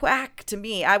said quack to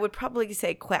me, I would probably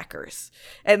say quackers.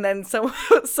 And then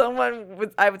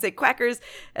I would say quackers.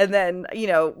 And then,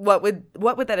 what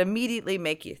would that immediately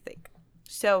make you think?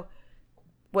 So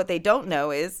what they don't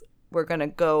know is we're going to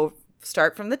go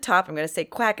start from the top. I'm going to say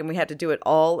quack, and we have to do it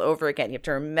all over again. You have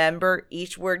to remember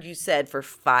each word you said for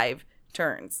 5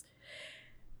 turns.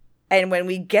 And when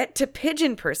we get to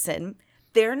pigeon person,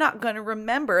 they're not going to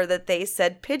remember that they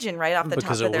said pigeon right off the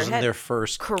top of their head. Because it wasn't their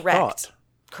first Correct. thought.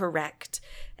 Correct.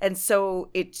 And so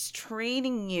it's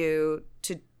training you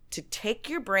to take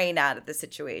your brain out of the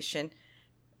situation.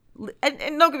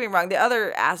 And don't get me wrong, the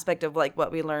other aspect of like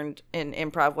what we learned in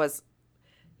improv was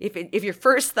if your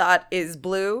first thought is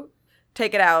blue,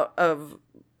 take it out of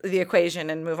the equation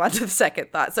and move on to the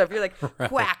second thought. So if you're like,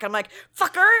 quack, I'm like,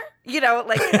 fucker,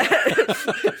 like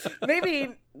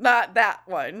maybe not that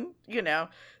one,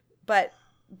 but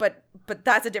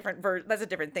that's a different that's a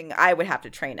different thing I would have to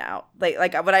train out.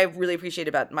 Like what I really appreciated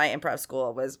about my improv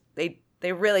school was they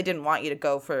really didn't want you to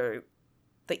go for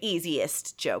the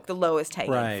easiest joke, the lowest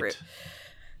hanging fruit,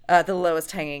 the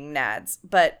lowest hanging nads.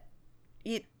 But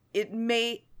it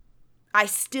may, I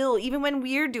still, even when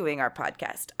we're doing our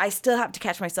podcast, I still have to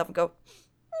catch myself and go,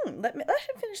 let him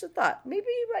finish the thought. Maybe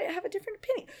I have a different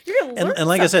opinion. You're gonna learn and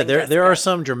like I said, Jessica. there are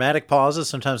some dramatic pauses.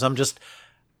 Sometimes I'm just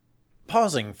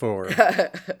pausing for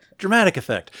dramatic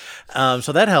effect.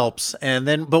 So that helps. And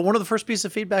then, but one of the first pieces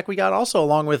of feedback we got also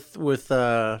along with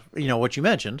what you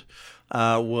mentioned,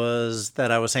 was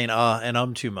that I was saying,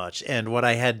 and too much. And what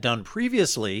I had done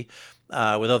previously,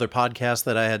 with other podcasts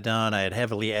that I had done, I had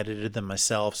heavily edited them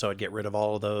myself. So I'd get rid of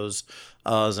all of those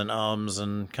uhs and ums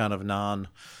and kind of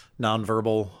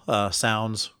non-verbal,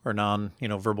 sounds or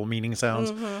verbal meaning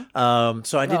sounds. Mm-hmm.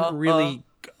 So I didn't really,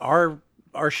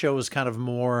 our show was kind of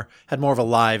had more of a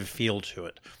live feel to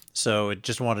it. So it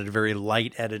just wanted a very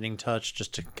light editing touch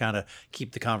just to kind of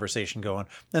keep the conversation going.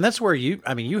 And that's where you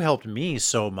helped me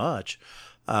so much,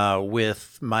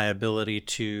 with my ability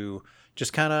to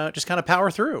just kind of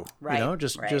power through, right,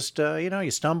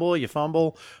 you stumble, you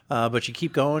fumble, but you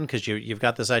keep going because you've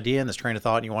got this idea and this train of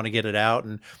thought and you want to get it out.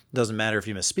 And it doesn't matter if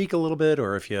you misspeak a little bit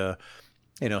or if you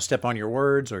step on your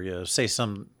words or you say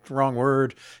some wrong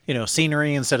word,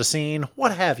 scenery instead of scene,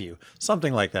 what have you,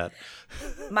 something like that.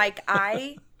 Mike,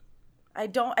 I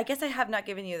guess I have not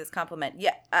given you this compliment.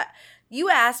 Yeah. You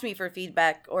asked me for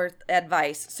feedback or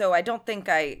advice, so I don't think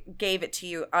I gave it to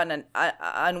you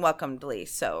unwelcomedly.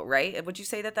 So, right? Would you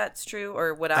say that that's true,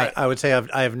 or would I? I would say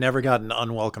I have never gotten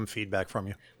unwelcome feedback from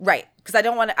you. Right, because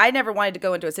I never wanted to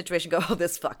go into a situation and go, oh,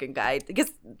 this fucking guy,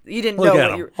 because you didn't Look know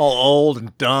at what him, all old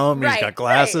and dumb. He's got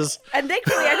glasses. Right. And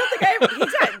thankfully, I don't think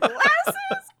he's got glasses.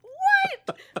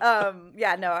 What?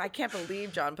 Yeah, no, I can't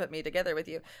believe John put me together with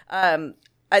you. So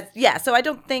I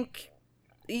don't think.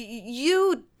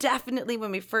 You definitely,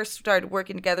 when we first started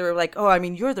working together, were like, "Oh,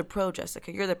 you're the pro,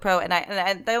 Jessica. You're the pro," and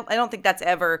I don't think that's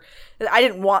ever. I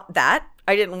didn't want that.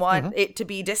 I didn't want it to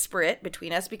be disparate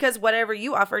between us because whatever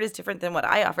you offered is different than what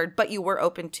I offered. But you were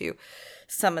open to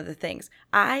some of the things.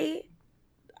 I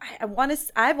want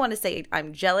to say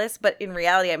I'm jealous, but in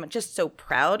reality, I'm just so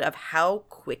proud of how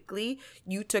quickly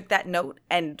you took that note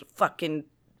and fucking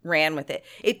ran with it.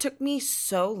 It took me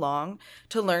so long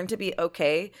to learn to be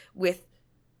okay with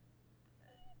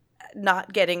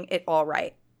not getting it all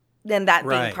right, then that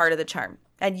being part of the charm.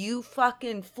 And you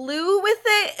fucking flew with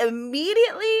it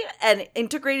immediately and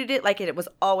integrated it like it was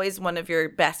always one of your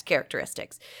best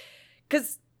characteristics.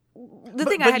 Because the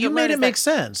thing I had to learn is that you made it make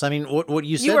sense. What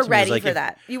you said you were to me ready was like, for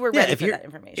that. You were ready for that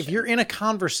information. If you're in a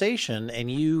conversation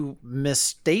and you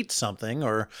misstate something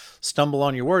or stumble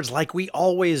on your words, like we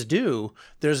always do,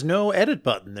 there's no edit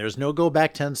button. There's no go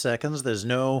back 10 seconds. There's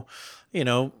no,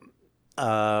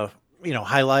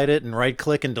 highlight it and right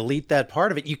click and delete that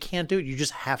part of it. You can't do it. You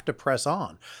just have to press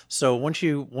on. So once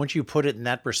you put it in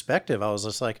that perspective, I was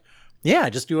just like, yeah,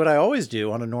 just do what I always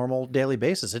do on a normal daily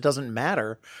basis. It doesn't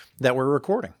matter that we're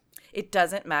recording. It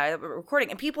doesn't matter that we're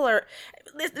recording. And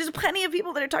there's plenty of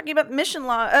people that are talking about mission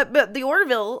law, the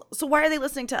Orville. So why are they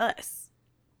listening to us?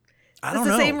 I don't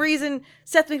know. It's the same reason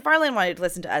Seth MacFarlane wanted to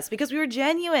listen to us, because we were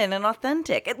genuine and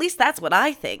authentic. At least that's what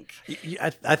I think.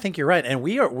 I think you're right. And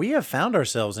we have found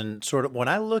ourselves in sort of, when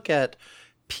I look at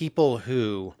people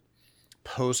who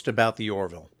post about the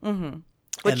Orville,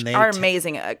 which are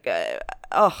amazing.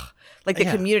 The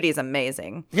community is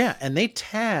amazing. Yeah. And they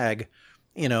tag,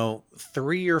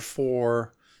 3 or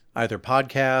 4 either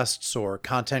podcasts or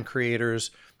content creators,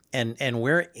 and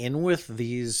we're in with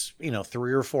these,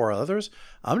 3 or 4 others.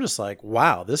 I'm just like,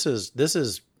 wow, this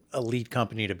is elite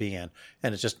company to be in,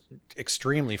 and it's just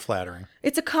extremely flattering.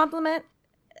 It's a compliment,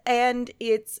 and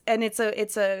it's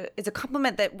a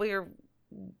compliment that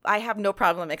I have no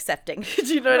problem accepting.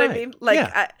 Do you know what I mean? Like,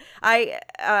 yeah.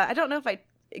 I don't know if I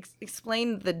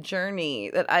explained the journey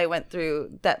that I went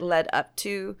through that led up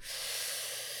to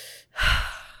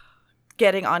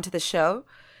getting onto the show.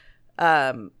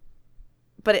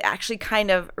 But it actually kind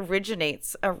of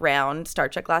originates around Star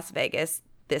Trek Las Vegas.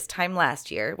 this time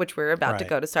last year, which we're about to Right.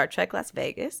 go to Star Trek Las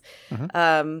Vegas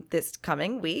this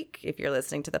coming week. If you're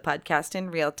listening to the podcast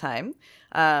in real time,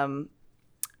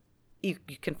 you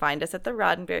can find us at the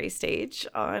Roddenberry stage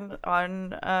on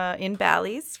in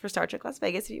Bally's for Star Trek Las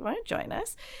Vegas if you want to join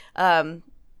us.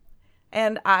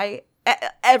 And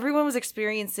everyone was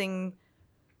experiencing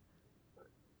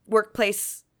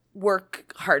workplace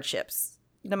work hardships,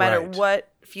 no matter Right.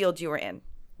 what field you were in.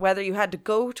 Whether you had to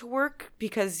go to work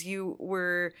because you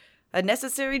were a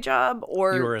necessary job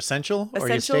or You were essential, or you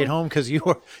Essential? stayed home because you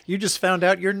just found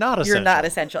out you're not essential. you're not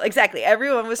essential. Exactly.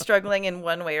 Everyone was struggling in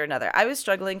one way or another. I was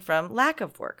struggling from lack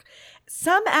of work.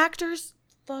 Some actors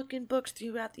fucking booked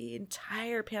throughout the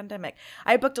entire pandemic.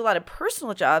 I booked a lot of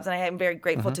personal jobs, and I am very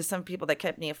grateful to some people that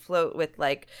kept me afloat with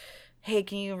like, hey,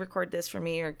 can you record this for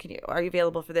me? Or are you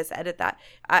available for this? Edit that.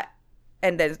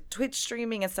 And then Twitch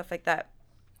streaming and stuff like that.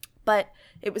 But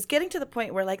it was getting to the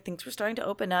point where like things were starting to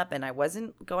open up and I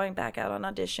wasn't going back out on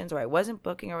auditions or I wasn't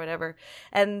booking or whatever.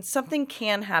 And something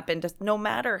can happen just no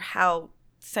matter how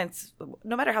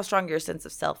strong your sense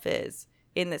of self is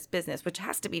in this business, which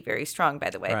has to be very strong, by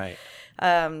the way. Right.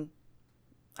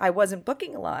 I wasn't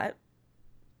booking a lot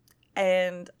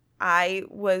and I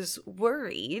was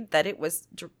worried that it was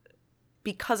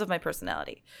because of my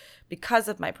personality, because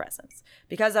of my presence,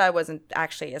 because I wasn't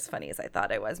actually as funny as I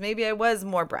thought I was. Maybe I was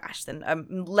more brash than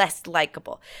less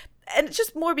likable. And it's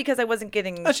just more because I wasn't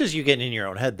getting... That's just you getting in your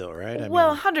own head, though, right? I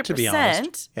well, mean, 100%. To be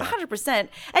honest. Yeah. 100%.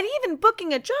 And even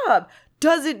booking a job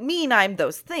doesn't mean I'm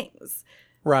those things.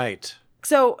 Right.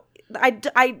 So I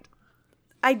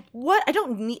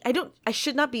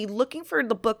should not be looking for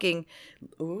the booking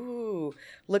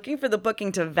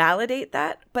to validate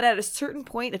that. But at a certain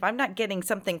point, if I'm not getting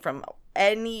something from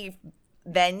any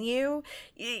venue,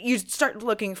 you start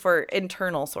looking for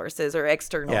internal sources or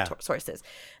external sources.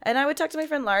 And I would talk to my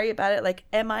friend Laurie about it. Like,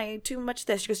 am I too much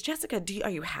this? She goes, Jessica, are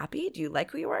you happy? Do you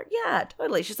like who you are? Yeah,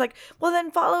 totally. She's like, well,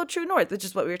 then follow True North, which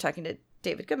is what we were talking to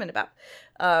David Goodman about.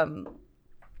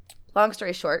 Long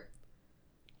story short,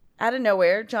 out of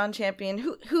nowhere, John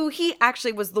Champion, who he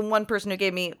actually was the one person who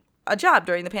gave me a job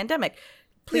during the pandemic.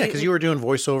 Yeah, because you were doing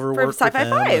voiceover for work Sci-Fi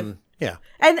with them 5. Yeah.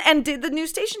 And did the new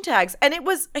station tags. And it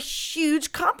was a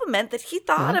huge compliment that he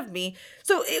thought of me.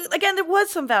 So, again, there was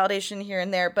some validation here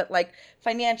and there, but like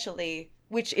financially,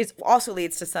 which is also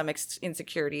leads to some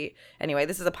insecurity. Anyway,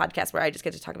 this is a podcast where I just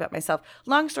get to talk about myself.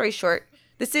 Long story short,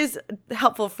 this is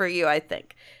helpful for you, I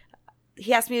think.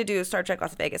 He asked me to do Star Trek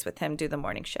Las Vegas with him, do the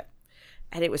morning show.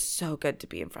 And it was so good to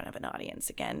be in front of an audience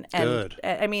again. And Good.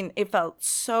 I mean, it felt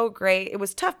so great. It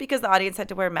was tough because the audience had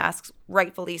to wear masks,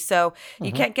 rightfully so.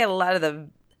 You can't get a lot of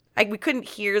we couldn't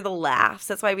hear the laughs.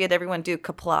 That's why we had everyone do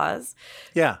applause.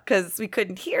 Yeah. Because we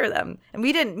couldn't hear them. And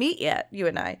we didn't meet yet, you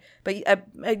and I. But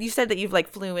you said that you've like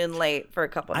flew in late for a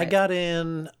couple nights. I got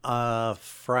in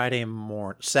Saturday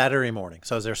morning.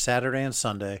 So I was there Saturday and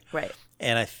Sunday. Right.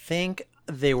 And I think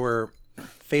they were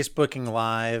Facebooking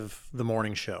Live the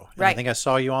morning show. And Right. I think I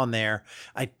saw you on there.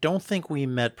 I don't think we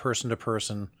met person to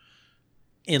person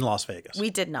in Las Vegas. We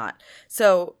did not.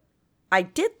 So I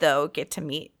did, though, get to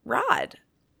meet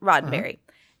Roddenberry.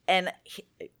 And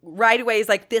right away, he's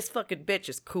like, this fucking bitch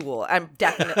is cool. I'm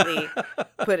definitely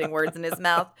putting words in his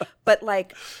mouth. But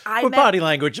like, body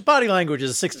language is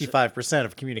 65%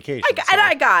 of communication. And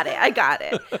I got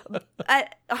it.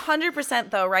 100%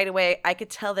 though, right away, I could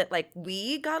tell that like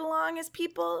we got along as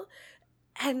people.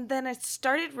 And then it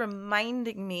started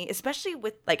reminding me, especially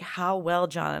with like how well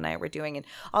John and I were doing and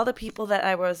all the people that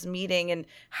I was meeting and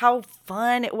how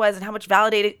fun it was and how much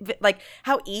validated, like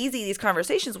how easy these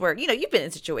conversations were. You know, you've been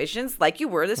in situations like you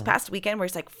were this past weekend where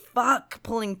it's like, fuck,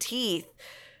 pulling teeth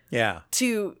Yeah.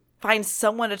 to find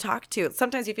someone to talk to.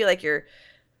 Sometimes you feel like you're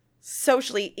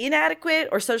socially inadequate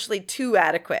or socially too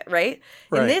adequate, right?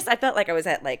 Right. In this, I felt like I was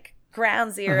at like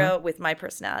ground zero with my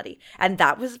personality. And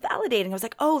that was validating. I was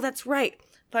like, oh, that's right.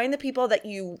 Find the people that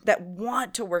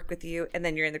want to work with you, and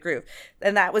then you're in the groove.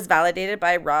 And that was validated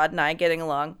by Rod and I getting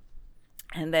along.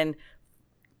 And then,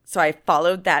 so I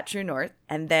followed that True North,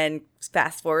 and then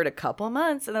fast forward a couple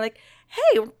months, and they're like,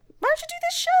 hey, why don't you do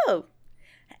this show?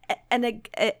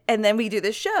 And then we do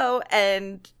this show,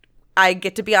 and I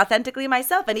get to be authentically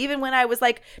myself. And even when I was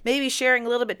like maybe sharing a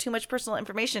little bit too much personal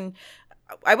information,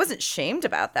 I wasn't shamed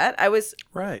about that. I was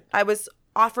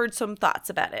offered some thoughts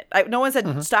about it. No one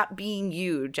said, stop being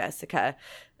you, Jessica.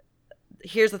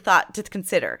 Here's a thought to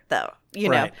consider, though. You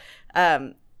know,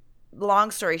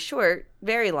 long story short,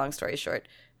 very long story short,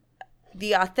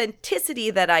 the authenticity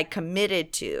that I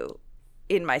committed to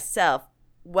in myself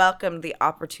welcomed the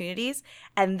opportunities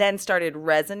and then started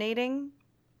resonating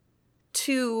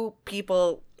to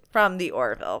people from the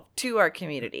Orville, to our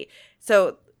community.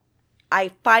 So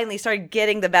I finally started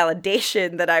getting the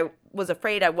validation that I was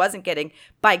afraid I wasn't getting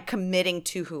by committing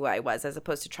to who I was, as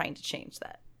opposed to trying to change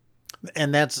that.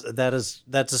 And that's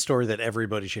a story that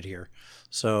everybody should hear.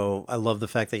 So I love the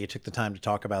fact that you took the time to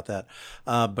talk about that,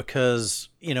 because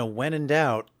when in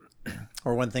doubt,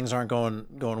 or when things aren't going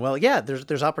well,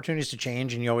 there's opportunities to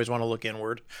change, and you always want to look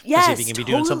inward to see if you can be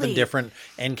doing something different,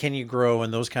 and can you grow,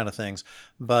 and those kind of things.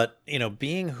 But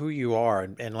being who you are,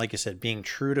 and like you said, being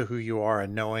true to who you are,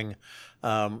 and knowing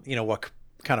what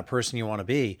kind of person you want to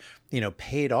be,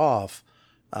 paid off,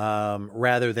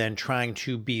 rather than trying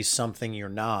to be something you're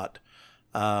not,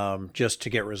 just to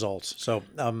get results. So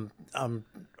I'm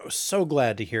so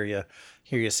glad to hear you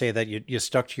say that you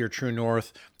stuck to your true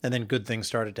north, and then good things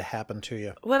started to happen to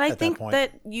you. Well, I think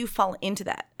that you fall into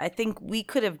that. I think we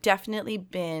could have definitely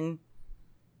been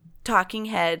talking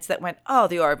heads that went, "Oh,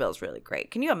 the Orville's really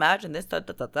great. Can you imagine this?"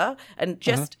 And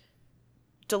just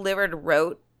delivered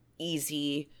rote,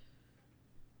 easy,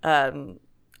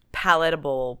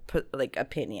 palatable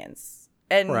opinions.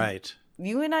 And right.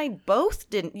 You and I both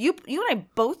didn't. You and I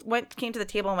both came to the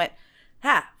table and went,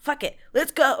 fuck it,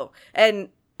 let's go. And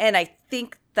I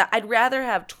think that I'd rather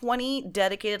have 20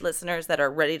 dedicated listeners that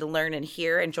are ready to learn and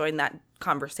hear and join that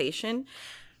conversation,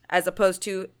 as opposed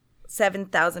to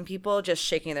 7,000 people just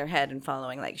shaking their head and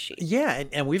following like sheep. Yeah,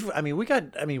 and we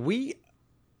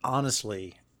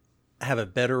honestly have a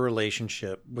better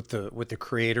relationship with the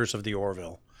creators of the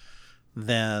Orville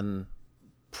than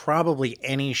probably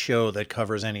any show that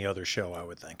covers any other show, I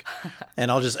would think. And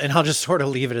I'll just sort of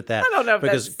leave it at that. I don't know if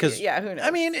because who knows?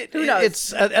 I mean, who knows?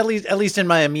 It's at least in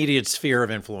my immediate sphere of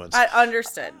influence. I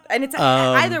understood. And it's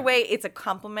either way, it's a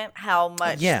compliment how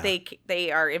much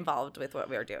they are involved with what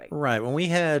we're doing. Right. When we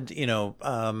had,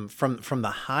 from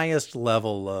the highest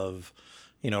level of,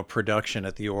 production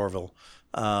at the Orville,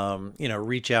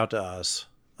 reach out to us,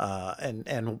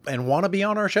 and want to be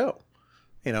on our show.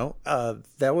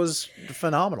 That was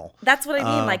phenomenal. That's what I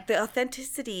mean. Like, the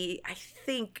authenticity, I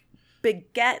think,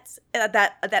 begets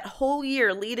that whole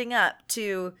year leading up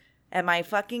to, am I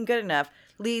fucking good enough,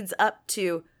 leads up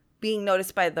to being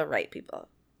noticed by the right people.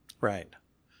 Right.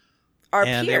 Our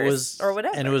peers or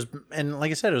whatever. And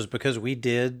like I said, it was because we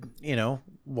did,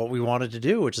 what we wanted to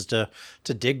do, which is to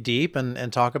dig deep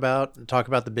and talk about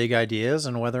the big ideas,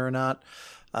 and whether or not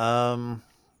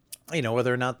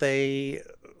they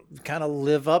kind of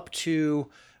live up to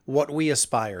what we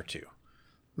aspire to,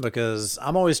 because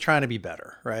I'm always trying to be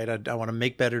better, right? I want to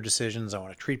make better decisions. I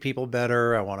want to treat people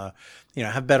better. I want to,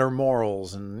 have better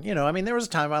morals. And, there was a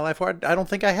time in my life where I don't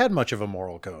think I had much of a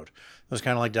moral code. It was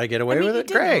kind of like, did I get away with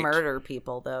it? Great. You didn't murder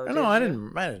people, though. No, I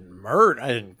didn't murder. I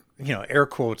didn't, air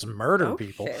quotes, murder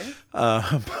people.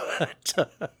 But,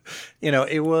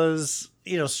 it was,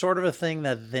 sort of a thing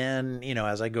that then,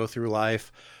 as I go through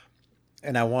life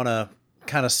and I want to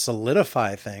kind of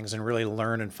solidify things and really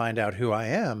learn and find out who I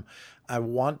am, I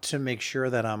want to make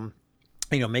sure that I'm,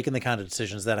 making the kind of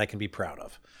decisions that I can be proud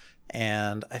of.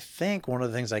 And I think one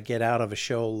of the things I get out of a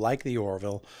show like The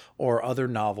Orville, or other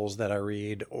novels that I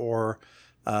read, or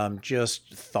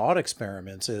just thought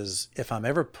experiments, is if I'm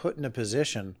ever put in a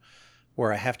position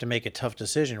where I have to make a tough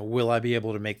decision, will I be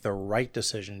able to make the right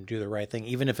decision and do the right thing,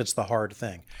 even if it's the hard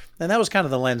thing? And that was kind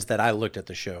of the lens that I looked at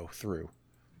the show through.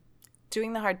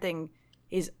 Doing the hard thing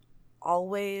is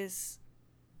always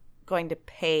going to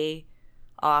pay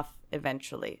off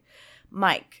eventually.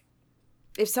 Mike,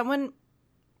 if someone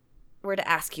were to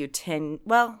ask you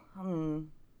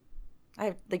I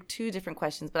have like 2 different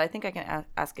questions, but I think I can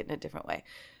ask it in a different way.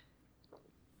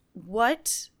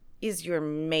 What is your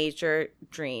major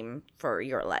dream for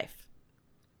your life?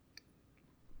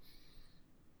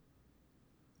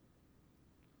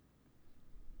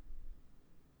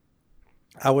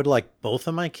 I would like both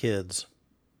of my kids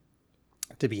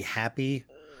to be happy,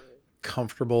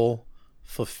 comfortable,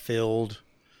 fulfilled,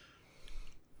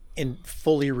 and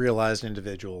fully realized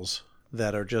individuals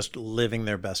that are just living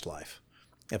their best life.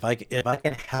 If I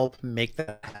can help make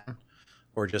that happen,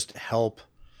 or just help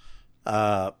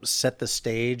set the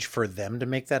stage for them to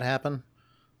make that happen,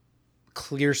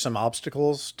 clear some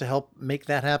obstacles to help make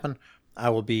that happen,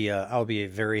 I'll be a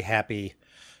very happy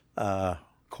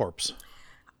corpse.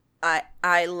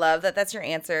 I love that that's your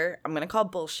answer. I'm going to call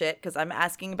bullshit because I'm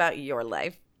asking about your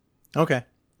life. Okay.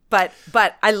 But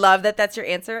I love that that's your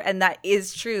answer. And that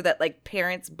is true, that like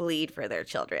parents bleed for their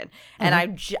children.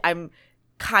 And I'm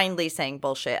kindly saying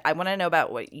bullshit. I want to know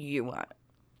about what you want.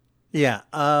 Yeah.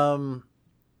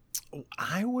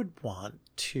 I would want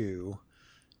to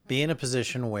be in a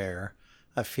position where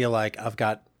I feel like I've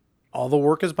got all the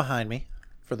work is behind me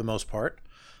for the most part.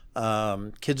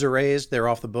 Kids are raised, they're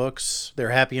off the books,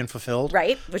 they're happy and fulfilled.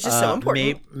 Right, which is so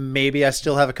important. Maybe I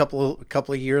still have a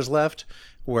couple of years left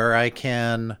where I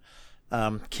can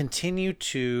continue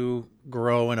to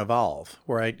grow and evolve.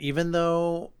 Where even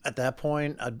though at that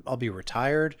point I'll be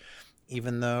retired,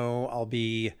 even though I'll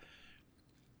be,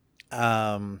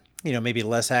 maybe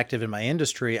less active in my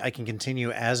industry, I can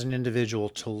continue as an individual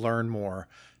to learn more,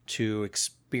 to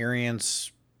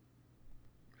experience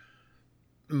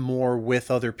more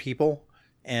with other people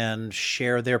and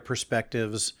share their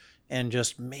perspectives, and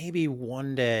just maybe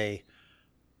one day,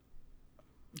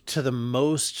 to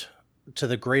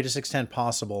the greatest extent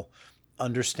possible,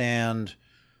 understand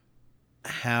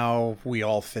how we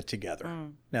all fit together.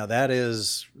 Now that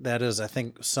is I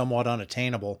think somewhat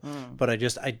unattainable, but I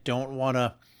don't want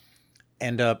to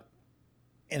end up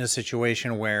in a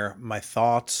situation where my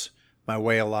thoughts, my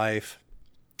way of life,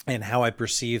 and how I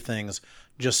perceive things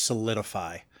just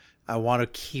solidify. I want to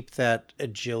keep that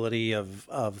agility of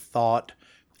thought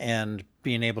and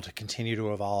being able to continue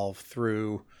to evolve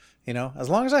through, as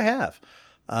long as I have.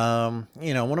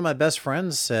 One of my best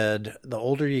friends said, the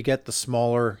older you get, the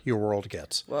smaller your world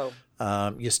gets. Whoa.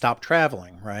 You stop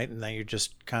traveling, right? And then you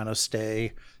just kind of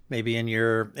stay maybe in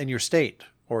your state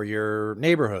or your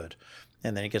neighborhood.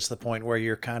 And then it gets to the point where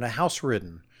you're kind of house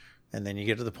ridden. And then you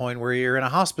get to the point where you're in a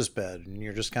hospice bed and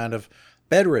you're just kind of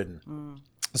bedridden.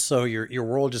 So your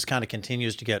world just kind of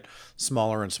continues to get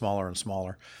smaller and smaller and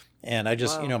smaller. And I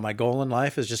just, my goal in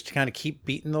life is just to kind of keep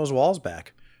beating those walls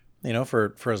back,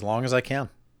 for as long as I can.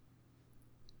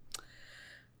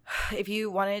 If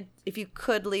you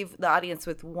could leave the audience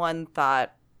with one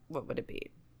thought, what would it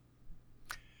be?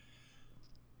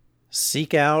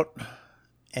 Seek out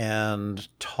and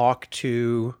talk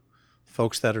to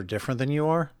folks that are different than you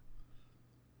are.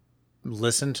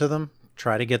 Listen to them.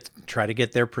 Try to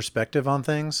get their perspective on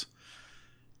things.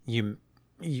 You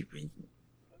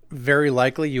very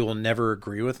likely you will never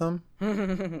agree with them,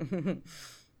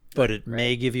 but it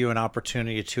may give you an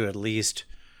opportunity to at least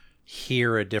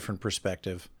hear a different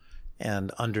perspective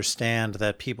and understand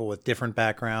that people with different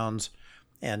backgrounds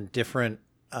and different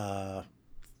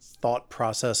thought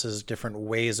processes, different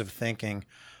ways of thinking,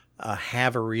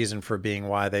 have a reason for being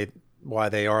why they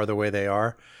are the way they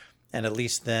are. And at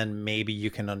least then maybe you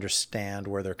can understand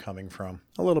where they're coming from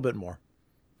a little bit more.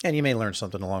 And you may learn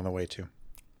something along the way too.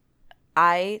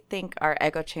 I think our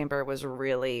echo chamber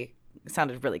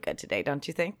sounded really good today, don't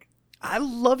you think? I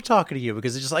love talking to you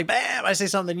because it's just like, bam, I say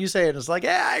something, you say it. And it's like,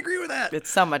 yeah, I agree with that. It's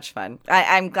so much fun.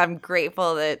 I'm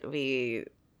grateful that we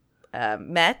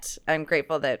met. I'm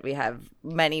grateful that we have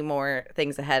many more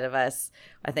things ahead of us.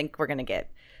 I think we're going to get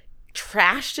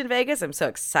trashed in Vegas. I'm so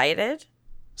excited.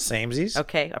 Samesies.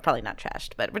 Okay, probably not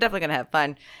trashed, but we're definitely going to have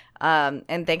fun.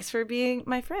 And thanks for being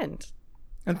my friend.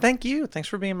 And thank you. Thanks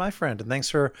for being my friend. And thanks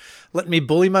for letting me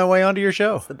bully my way onto your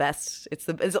show. It's the best. It's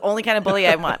the only kind of bully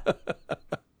I want. All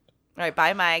right,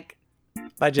 bye, Mike.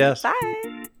 Bye, Jess.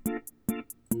 Bye.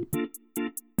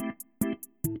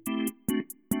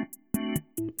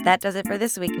 That does it for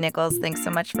this week, Nichols. Thanks so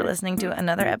much for listening to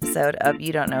another episode of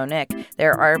You Don't Know Nick.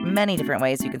 There are many different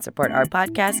ways you can support our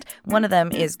podcast. One of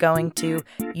them is going to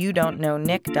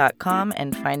youdon'tknownick.com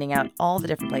and finding out all the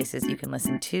different places you can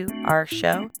listen to our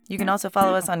show. You can also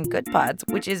follow us on Good Pods,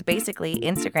 which is basically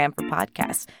Instagram for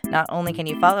podcasts. Not only can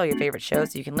you follow your favorite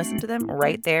shows, you can listen to them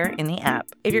right there in the app.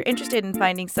 If you're interested in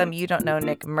finding some You Don't Know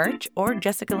Nick merch or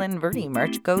Jessica Lynn Verdi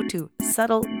merch, go to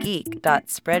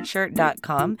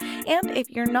subtlegeek.spreadshirt.com. And if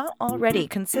you're not already,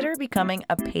 consider becoming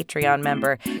a Patreon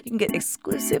member. You can get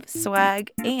exclusive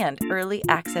swag and early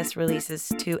access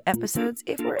releases to episodes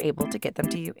if we're able to get them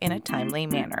to you in a timely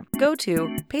manner. Go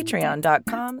to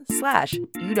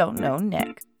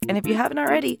patreon.com/youdon'tknownick. And if you haven't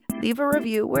already, leave a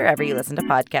review wherever you listen to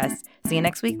podcasts. See you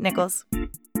next week, Nichols.